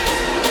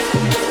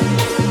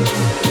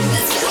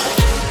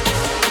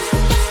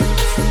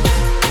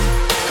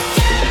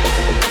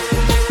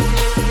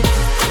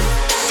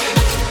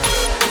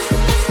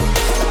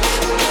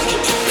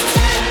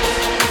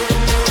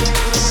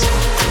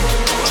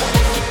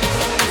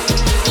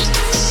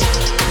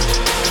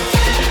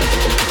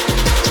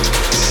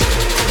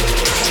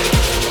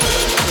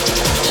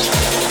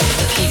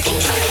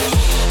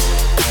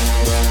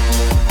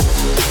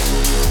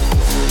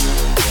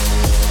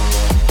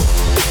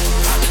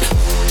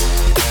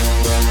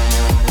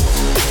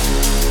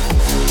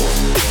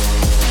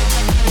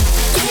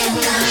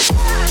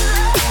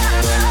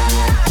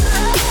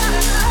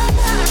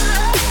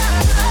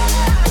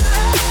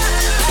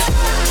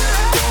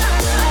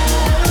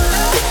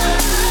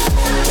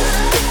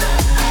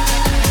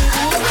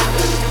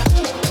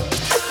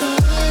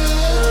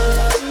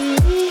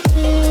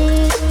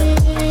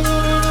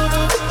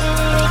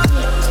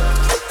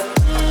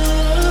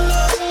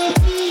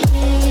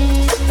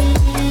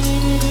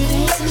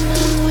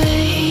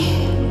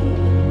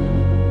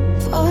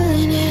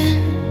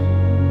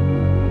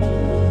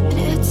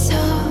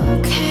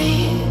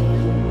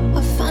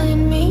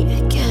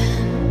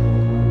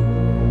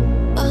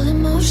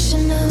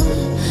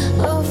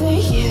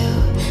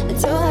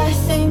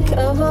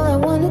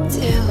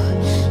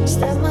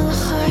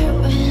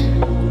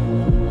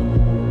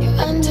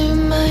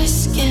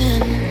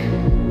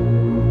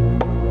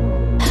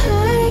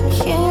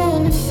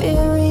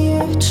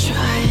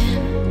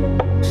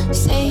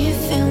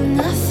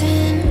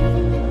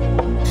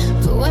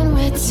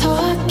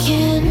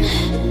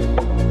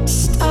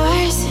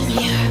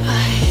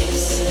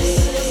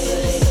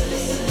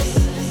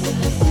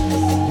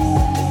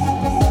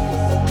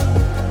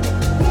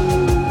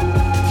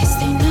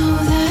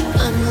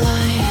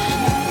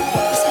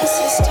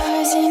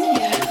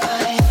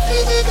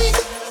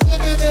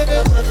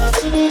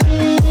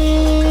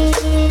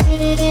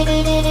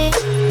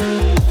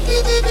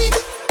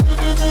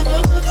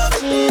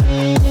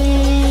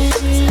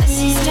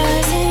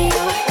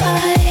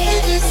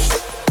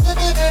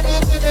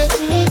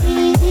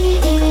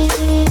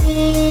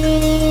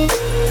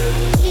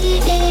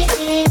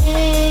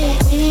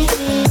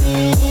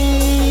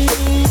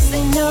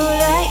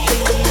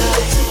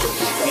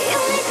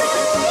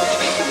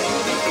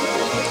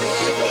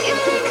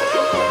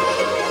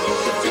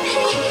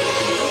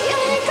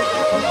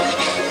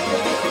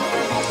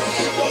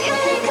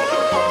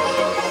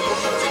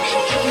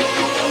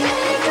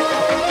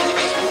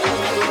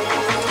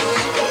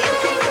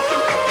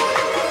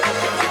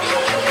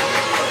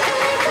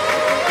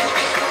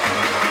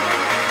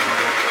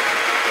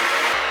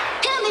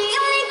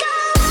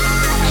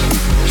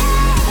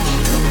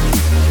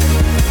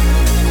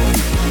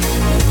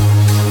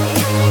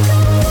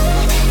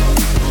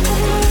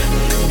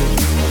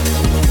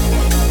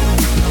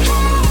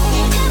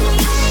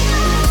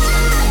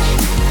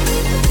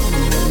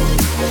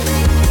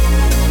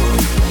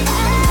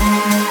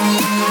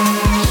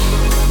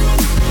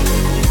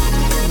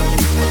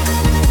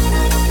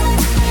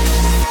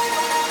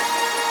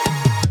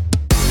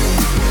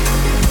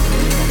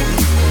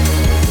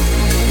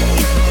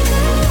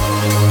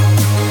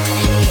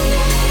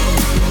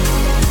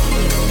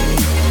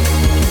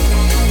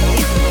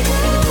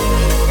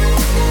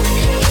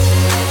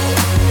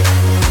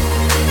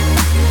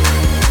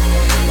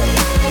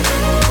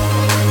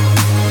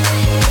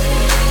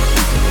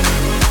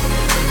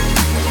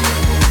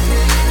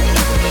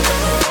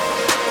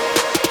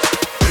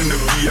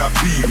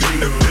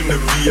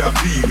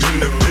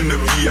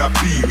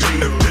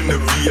 the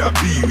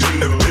VIP,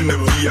 in the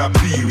VIP,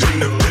 in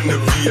the VIP, in the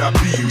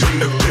VIP, in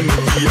the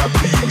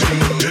VIP,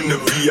 in the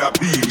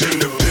VIP,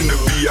 in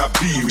the VIP,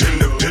 in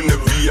the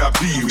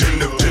VIP,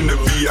 in the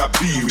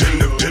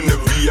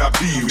VIP,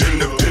 in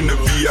the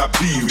VIP,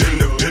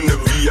 in the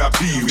VIP,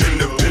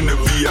 in the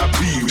VIP,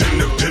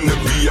 in the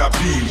VIP.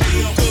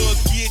 Little Buzz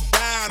get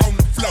down on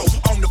the floor,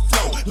 on the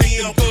floor.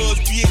 Little Buzz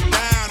get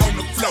down on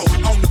the floor,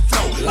 on the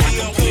floor.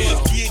 Little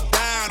Buzz get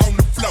down on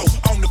the floor,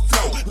 on the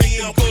floor.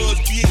 Little Buzz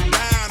get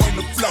down on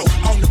the floor,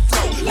 on the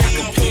floor.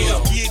 Little Buzz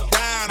get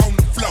down on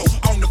the floor,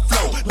 on the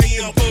floor.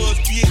 Little Buzz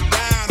get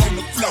down on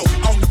the floor,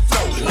 on the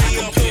floor.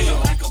 Little Buzz.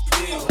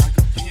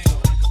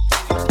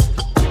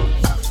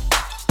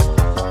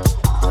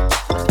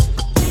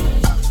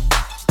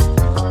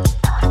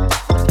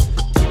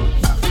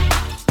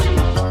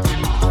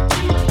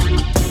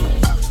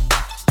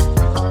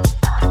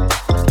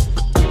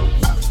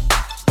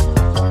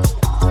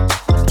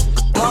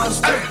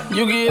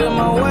 You get in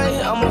my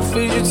way, I'ma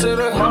feed you to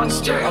the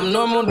monster. I'm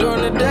normal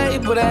during the day,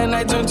 but at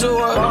night turn to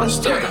a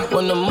monster.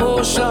 When the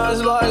moon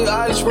shines like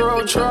ice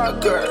road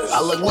truckers,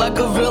 I look like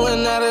a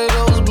villain out of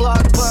those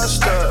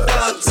blockbusters.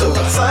 To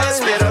the fire,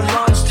 spit a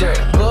monster.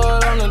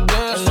 Blood on the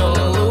dance floor,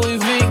 the Louis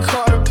V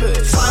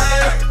carpet.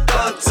 Fire,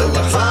 to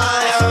the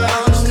fire,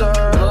 monster.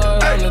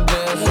 Blood on the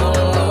dance floor,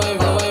 wave,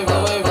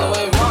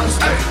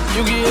 monster.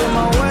 You get in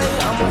my way,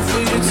 I'ma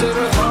feed you to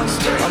the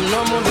monster. I'm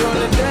normal during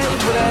the day,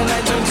 but at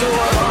night turn to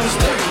a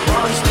monster.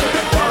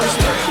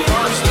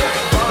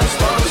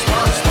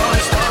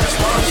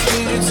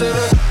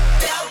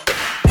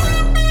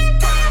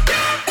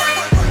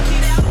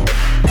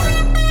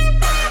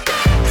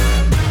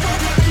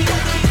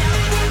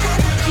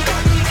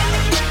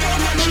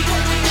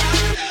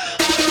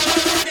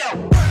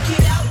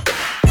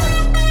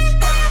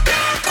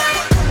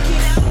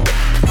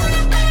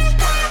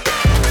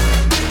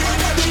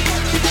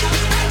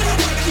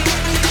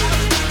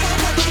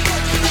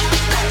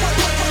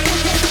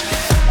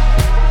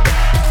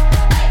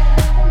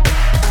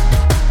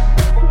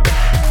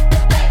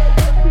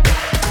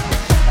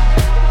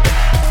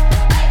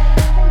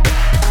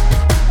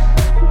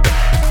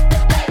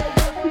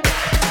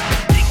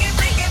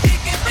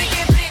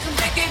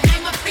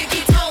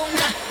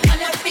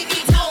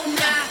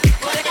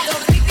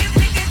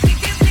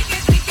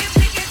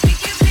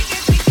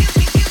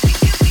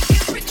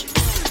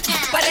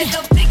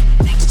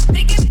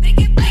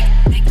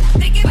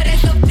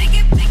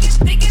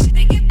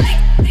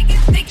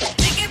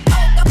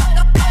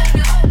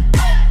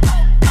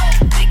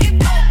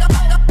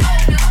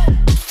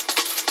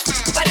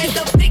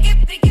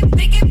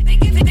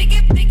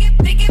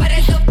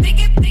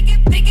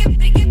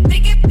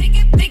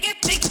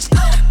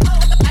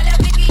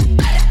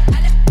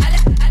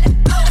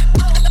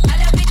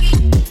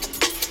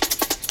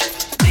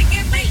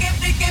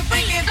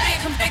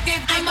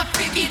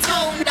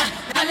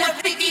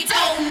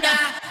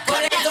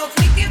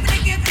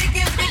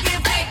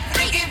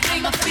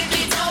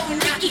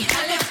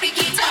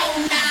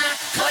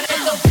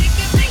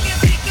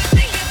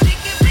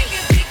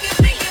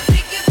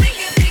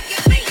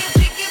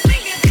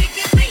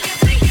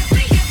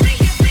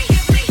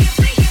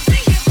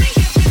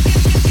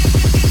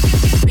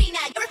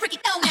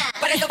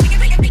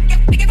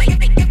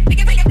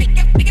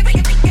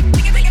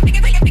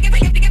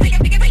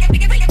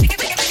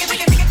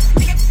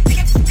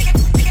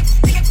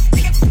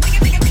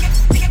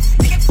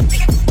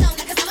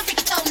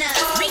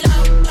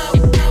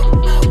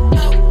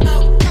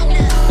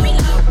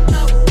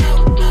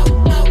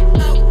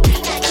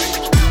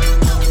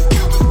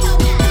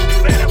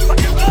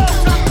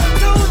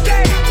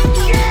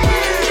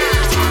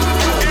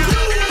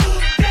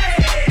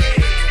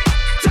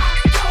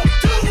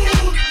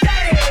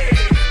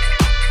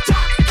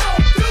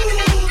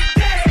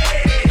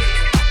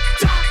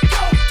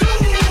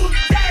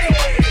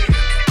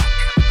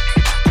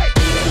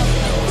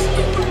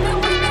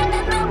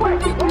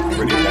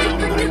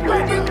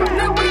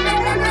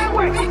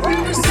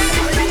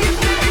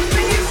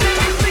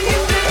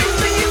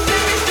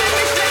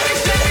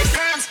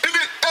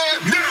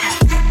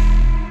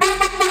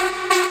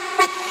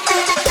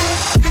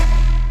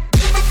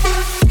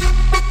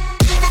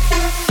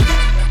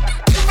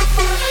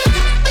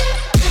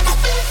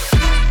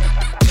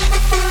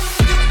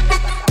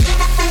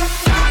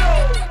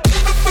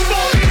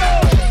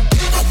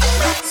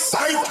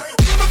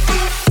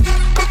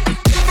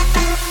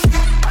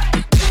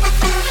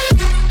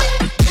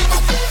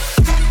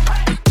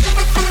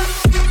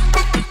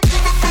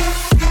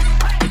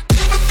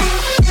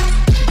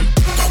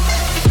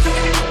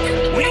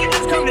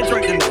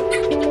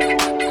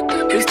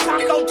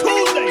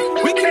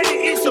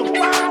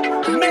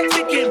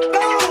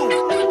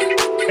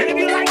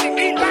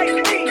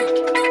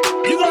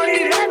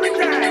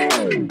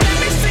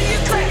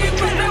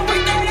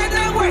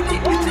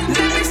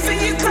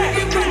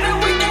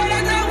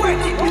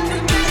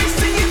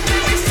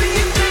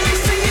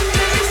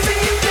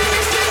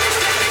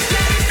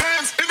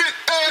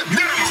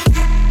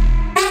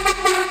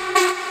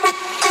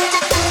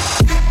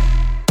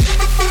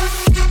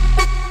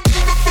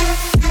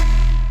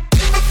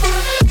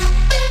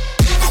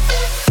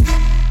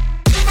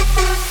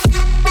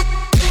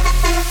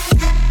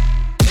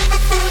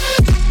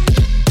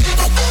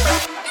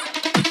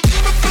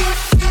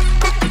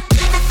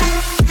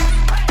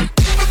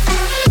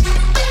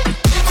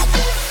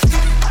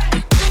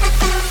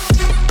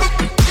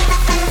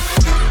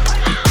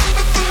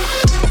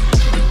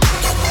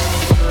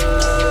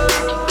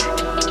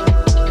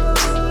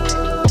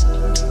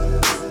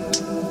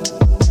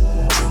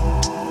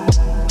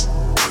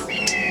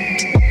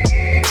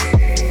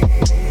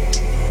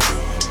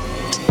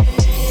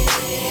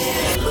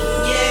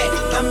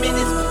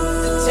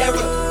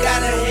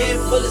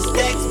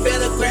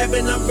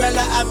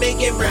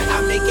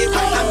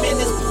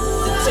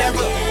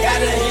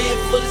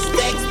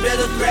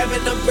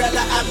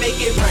 make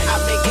it rain. I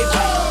make it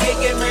rain.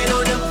 Make it rain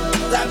on them.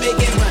 I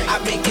make it rain. I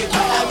make it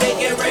rain. I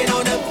make it rain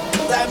on them.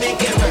 I make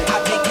it rain. I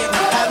make it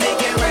rain. I make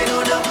it rain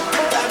on them.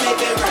 I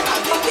make it rain. I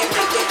make it.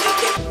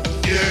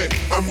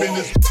 Yeah, I'm in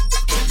this.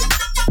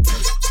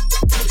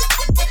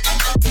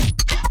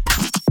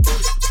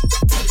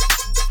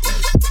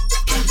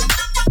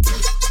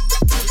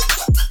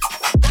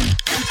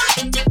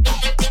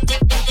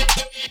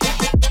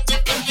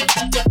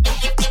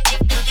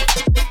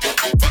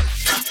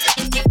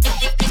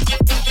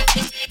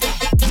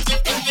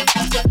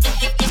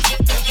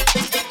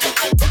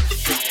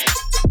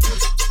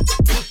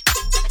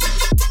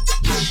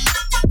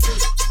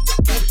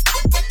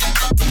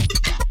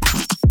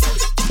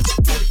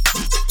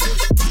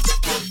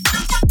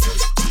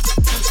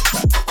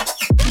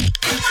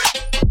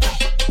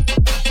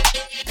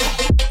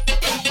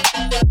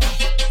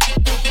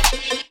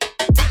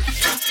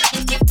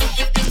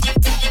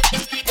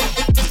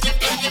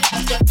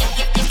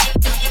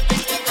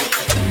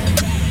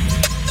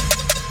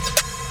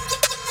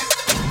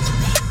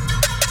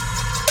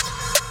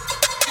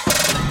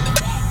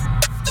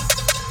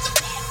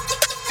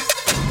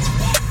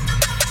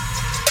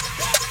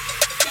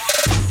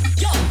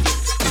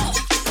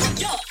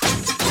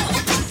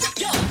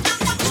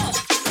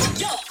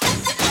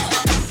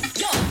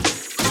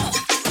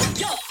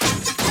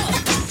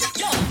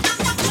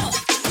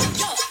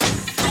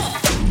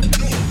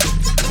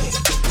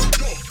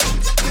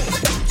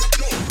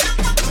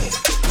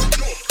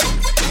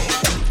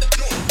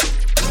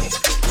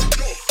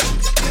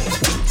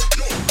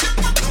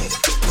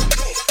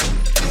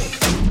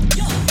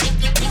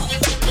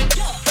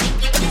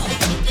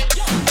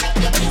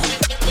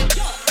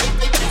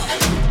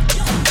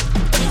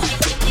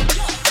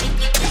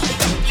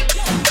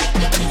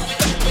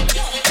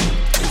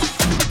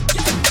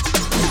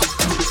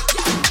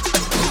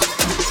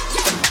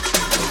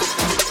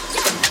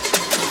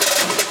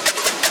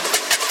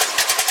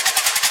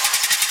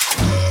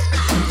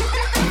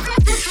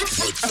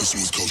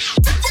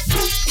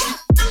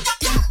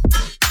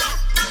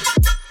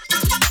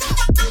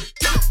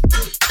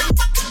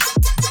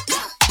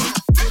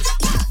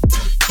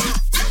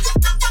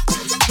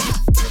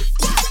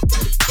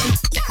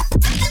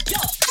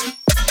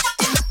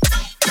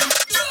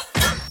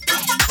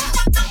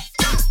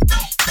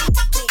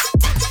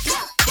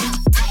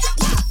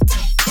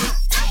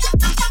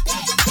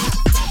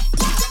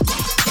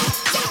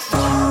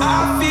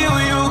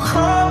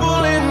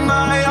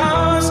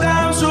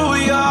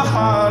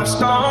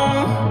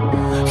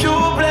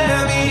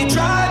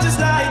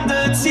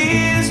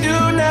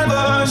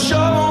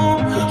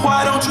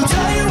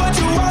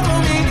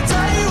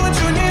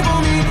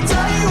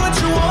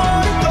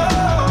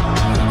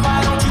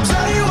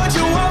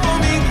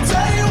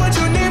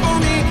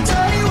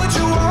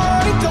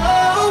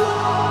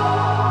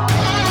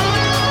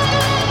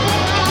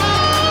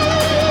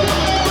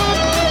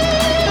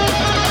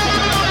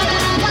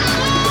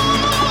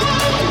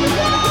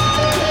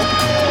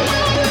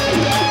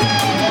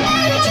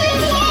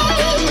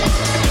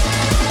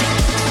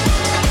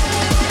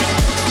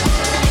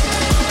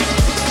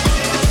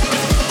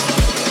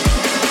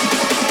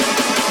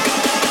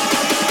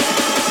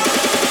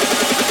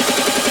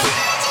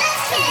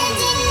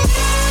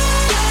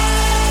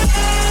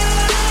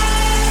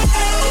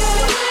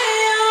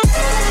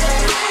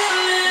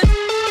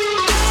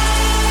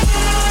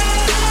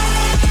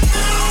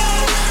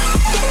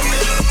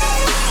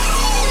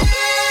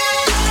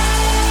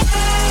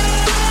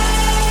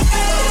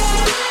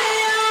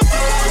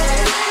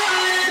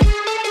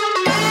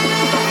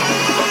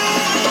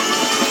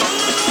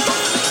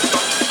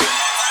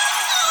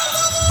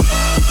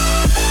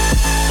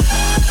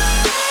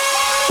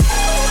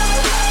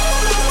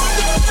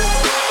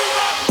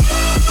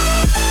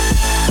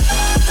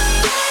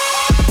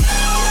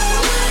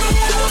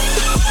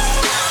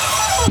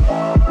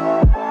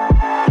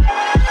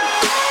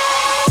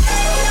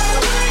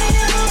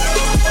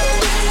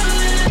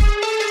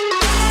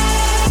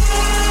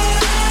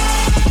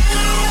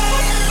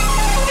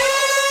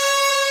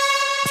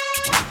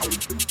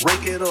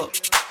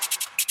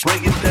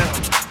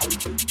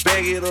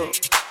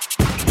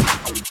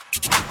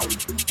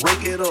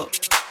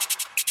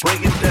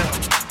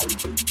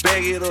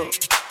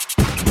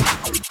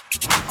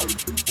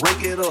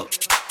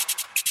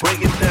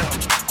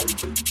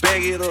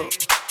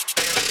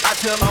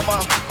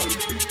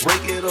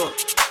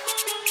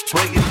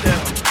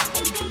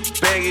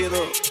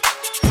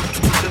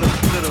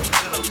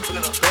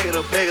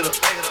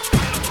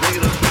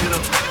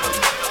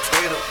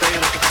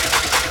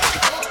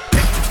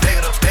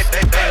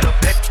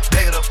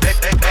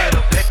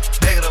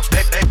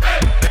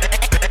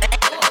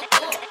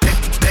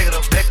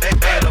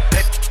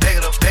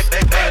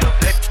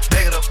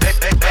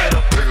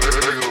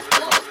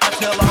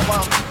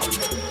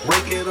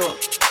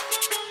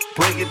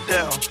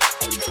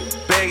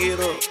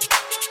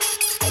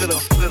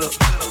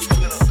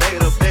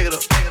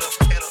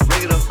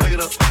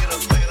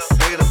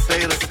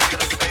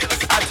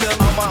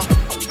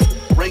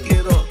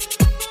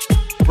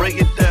 break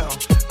it down,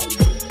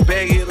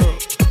 bag it up,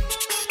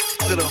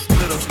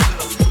 sit up,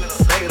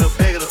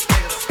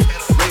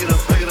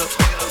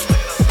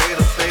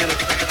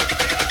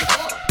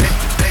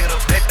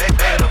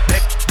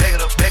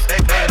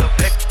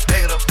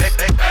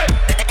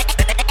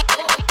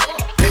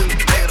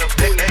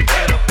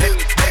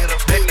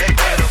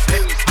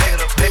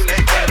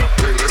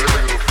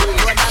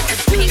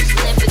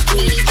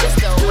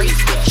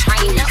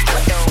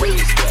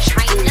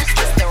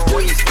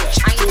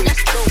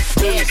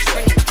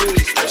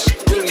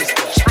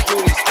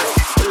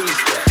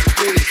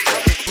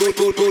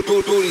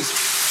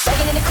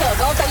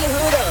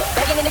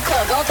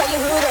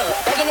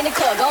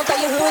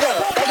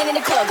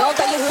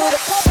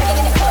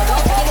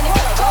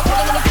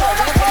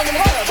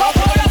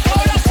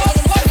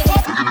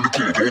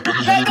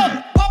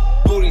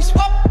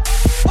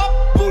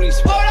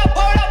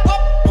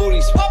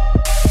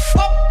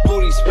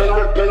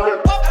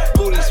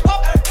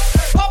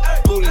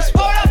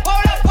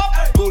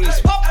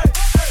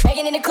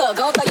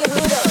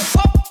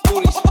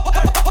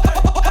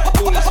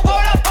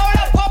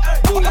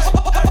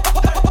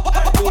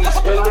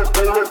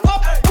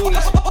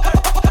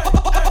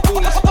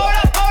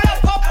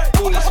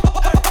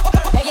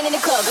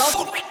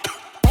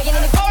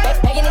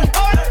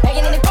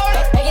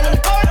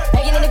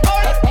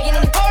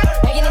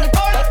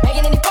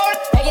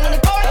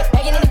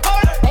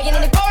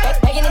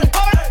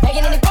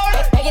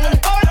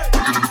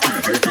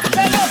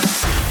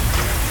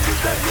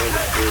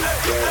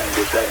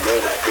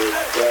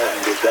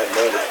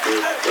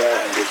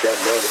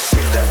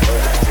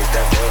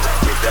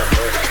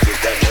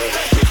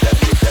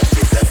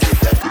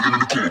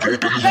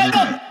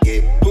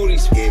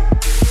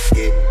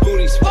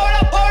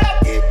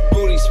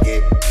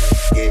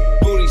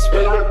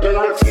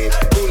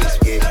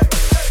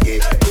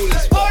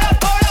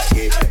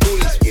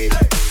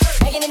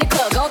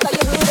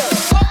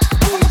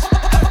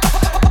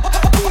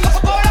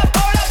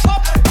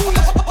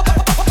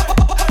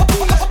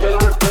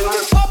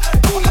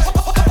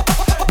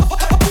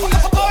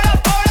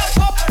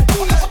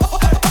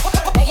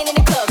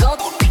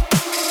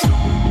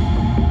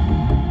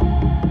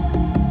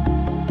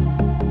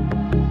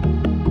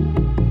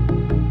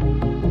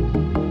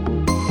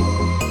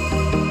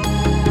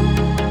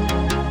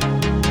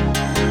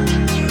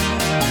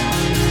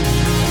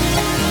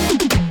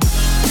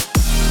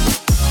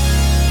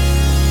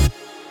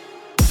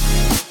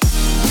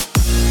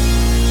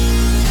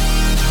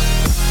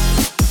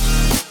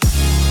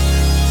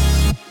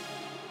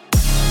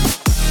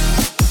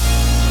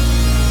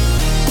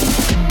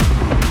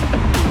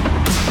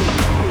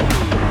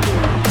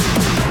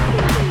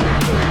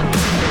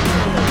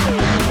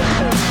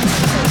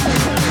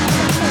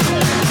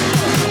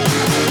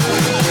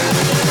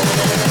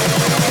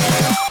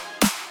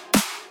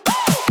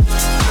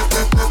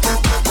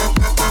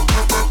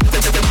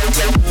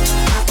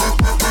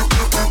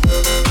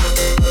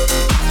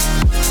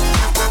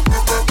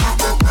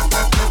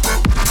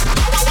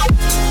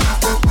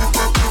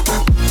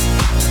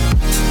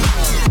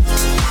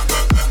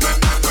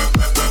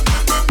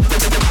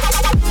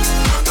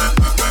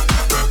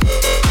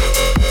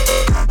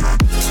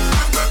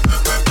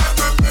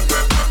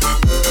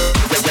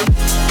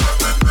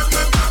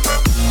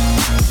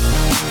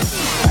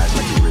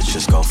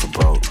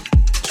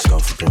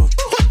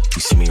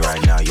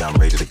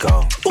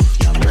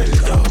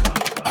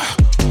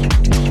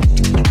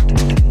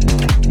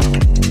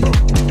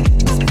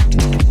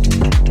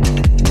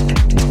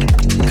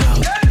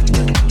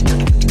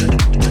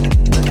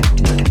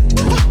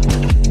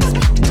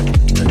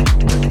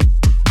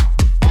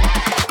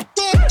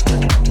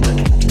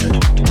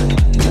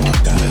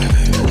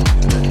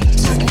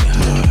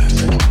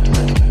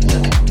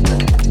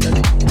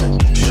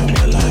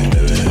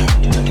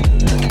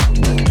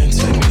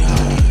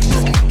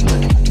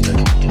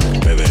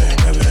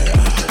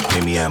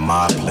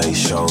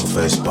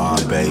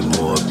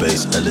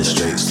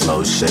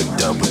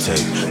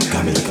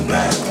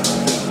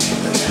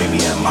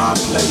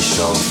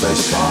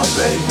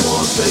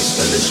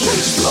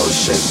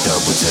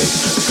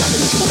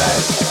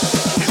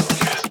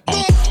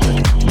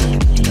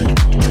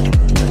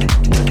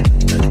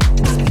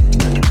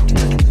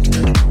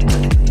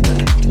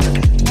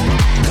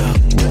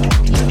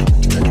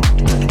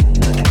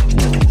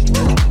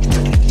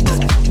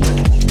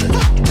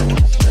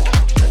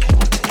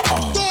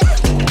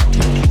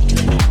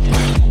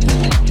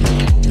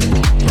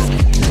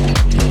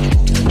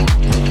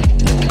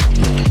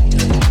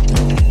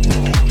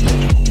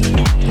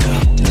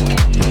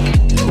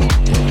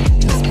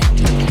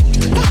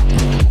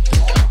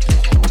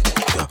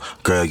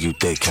 You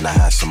thick, can I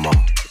have some more?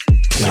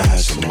 Can I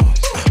have some more?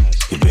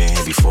 You been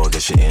here before,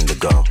 guess you're in the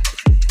go.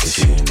 Guess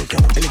you're in the go.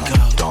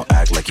 Don't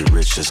act like you're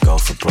rich, just go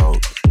for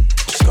broke.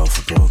 Just go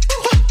for broke.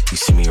 You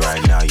see me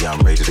right now, yeah, I'm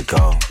ready to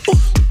go.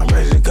 I'm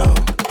ready to go.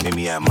 Meet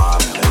me at my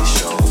place,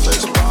 show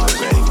face, bar,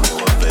 ready,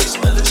 more bass,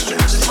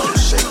 illustrate, slow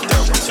shake,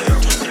 double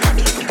take. Got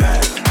me looking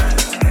back.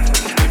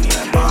 Meet me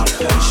at my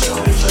place,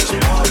 show face,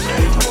 bar,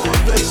 ready, more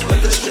bass,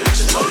 illustrate,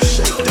 slow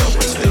shake,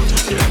 double take.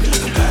 Got me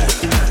looking back.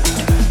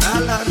 I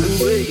like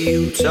the way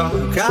you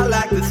talk, I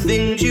like the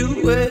things you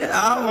you where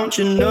I want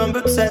your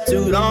number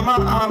tattooed on my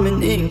arm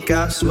in ink,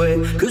 I swear.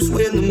 Cause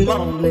when the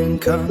morning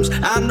comes,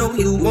 I know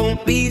you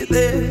won't be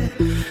there.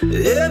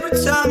 Every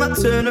time I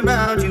turn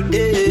around, you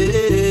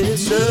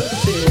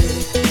disappear.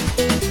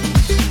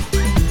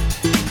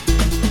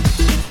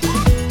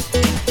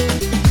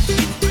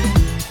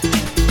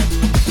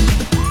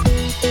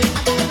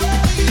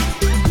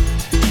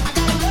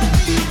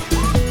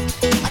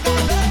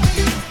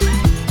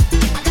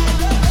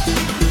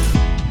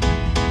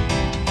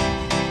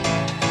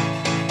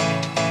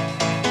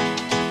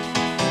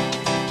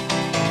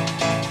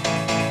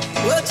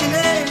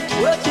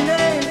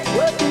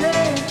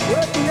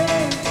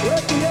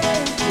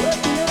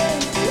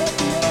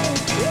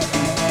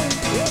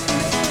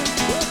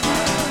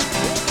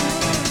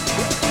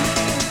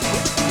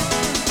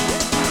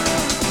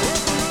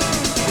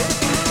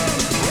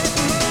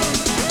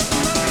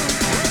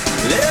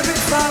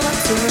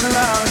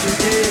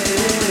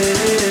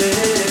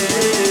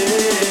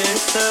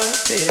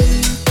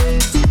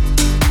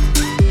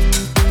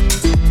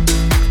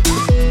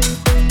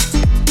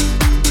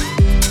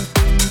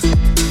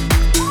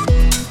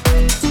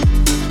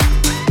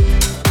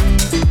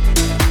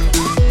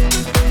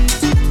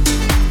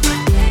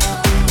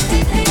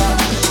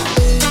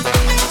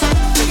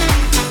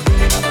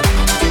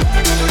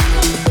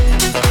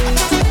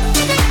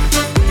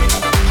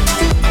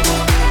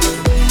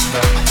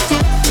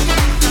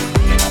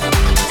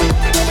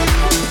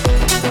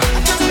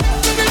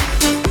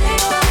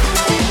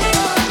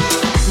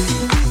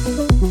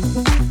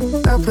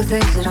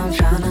 Things that I'm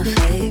trying to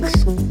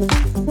fix,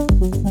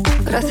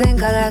 but I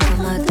think I like all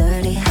my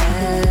dirty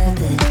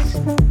habits.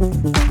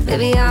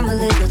 Maybe I'm a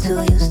little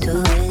too used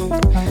to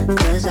it,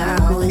 cause I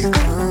always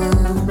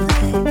come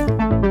late.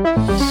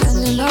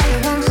 Sending all the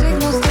wrong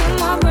signals to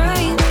my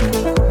brain,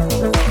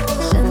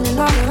 sending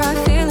all the right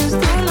feelings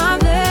through my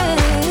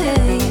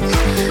veins.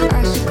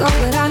 I should go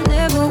but I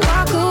never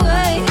walk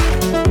away.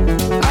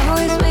 I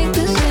always make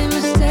the same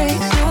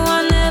mistakes, no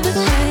I never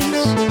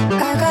change.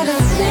 I gotta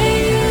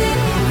think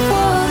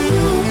for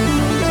you,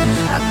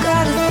 I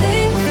gotta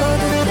think for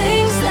the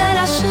things that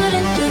I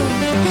shouldn't do.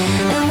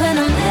 And when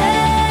I'm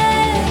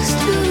next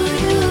to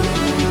you,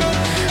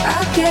 I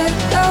get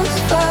those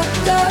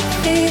fucked up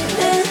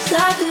feelings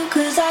I do,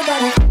 cause I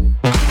gotta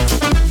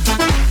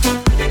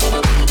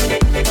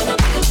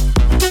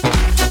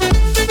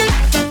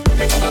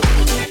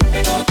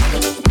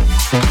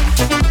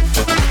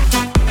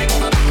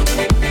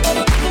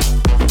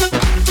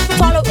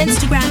follow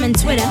Instagram and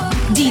Twitter,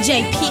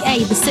 DJ PA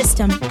The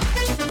System.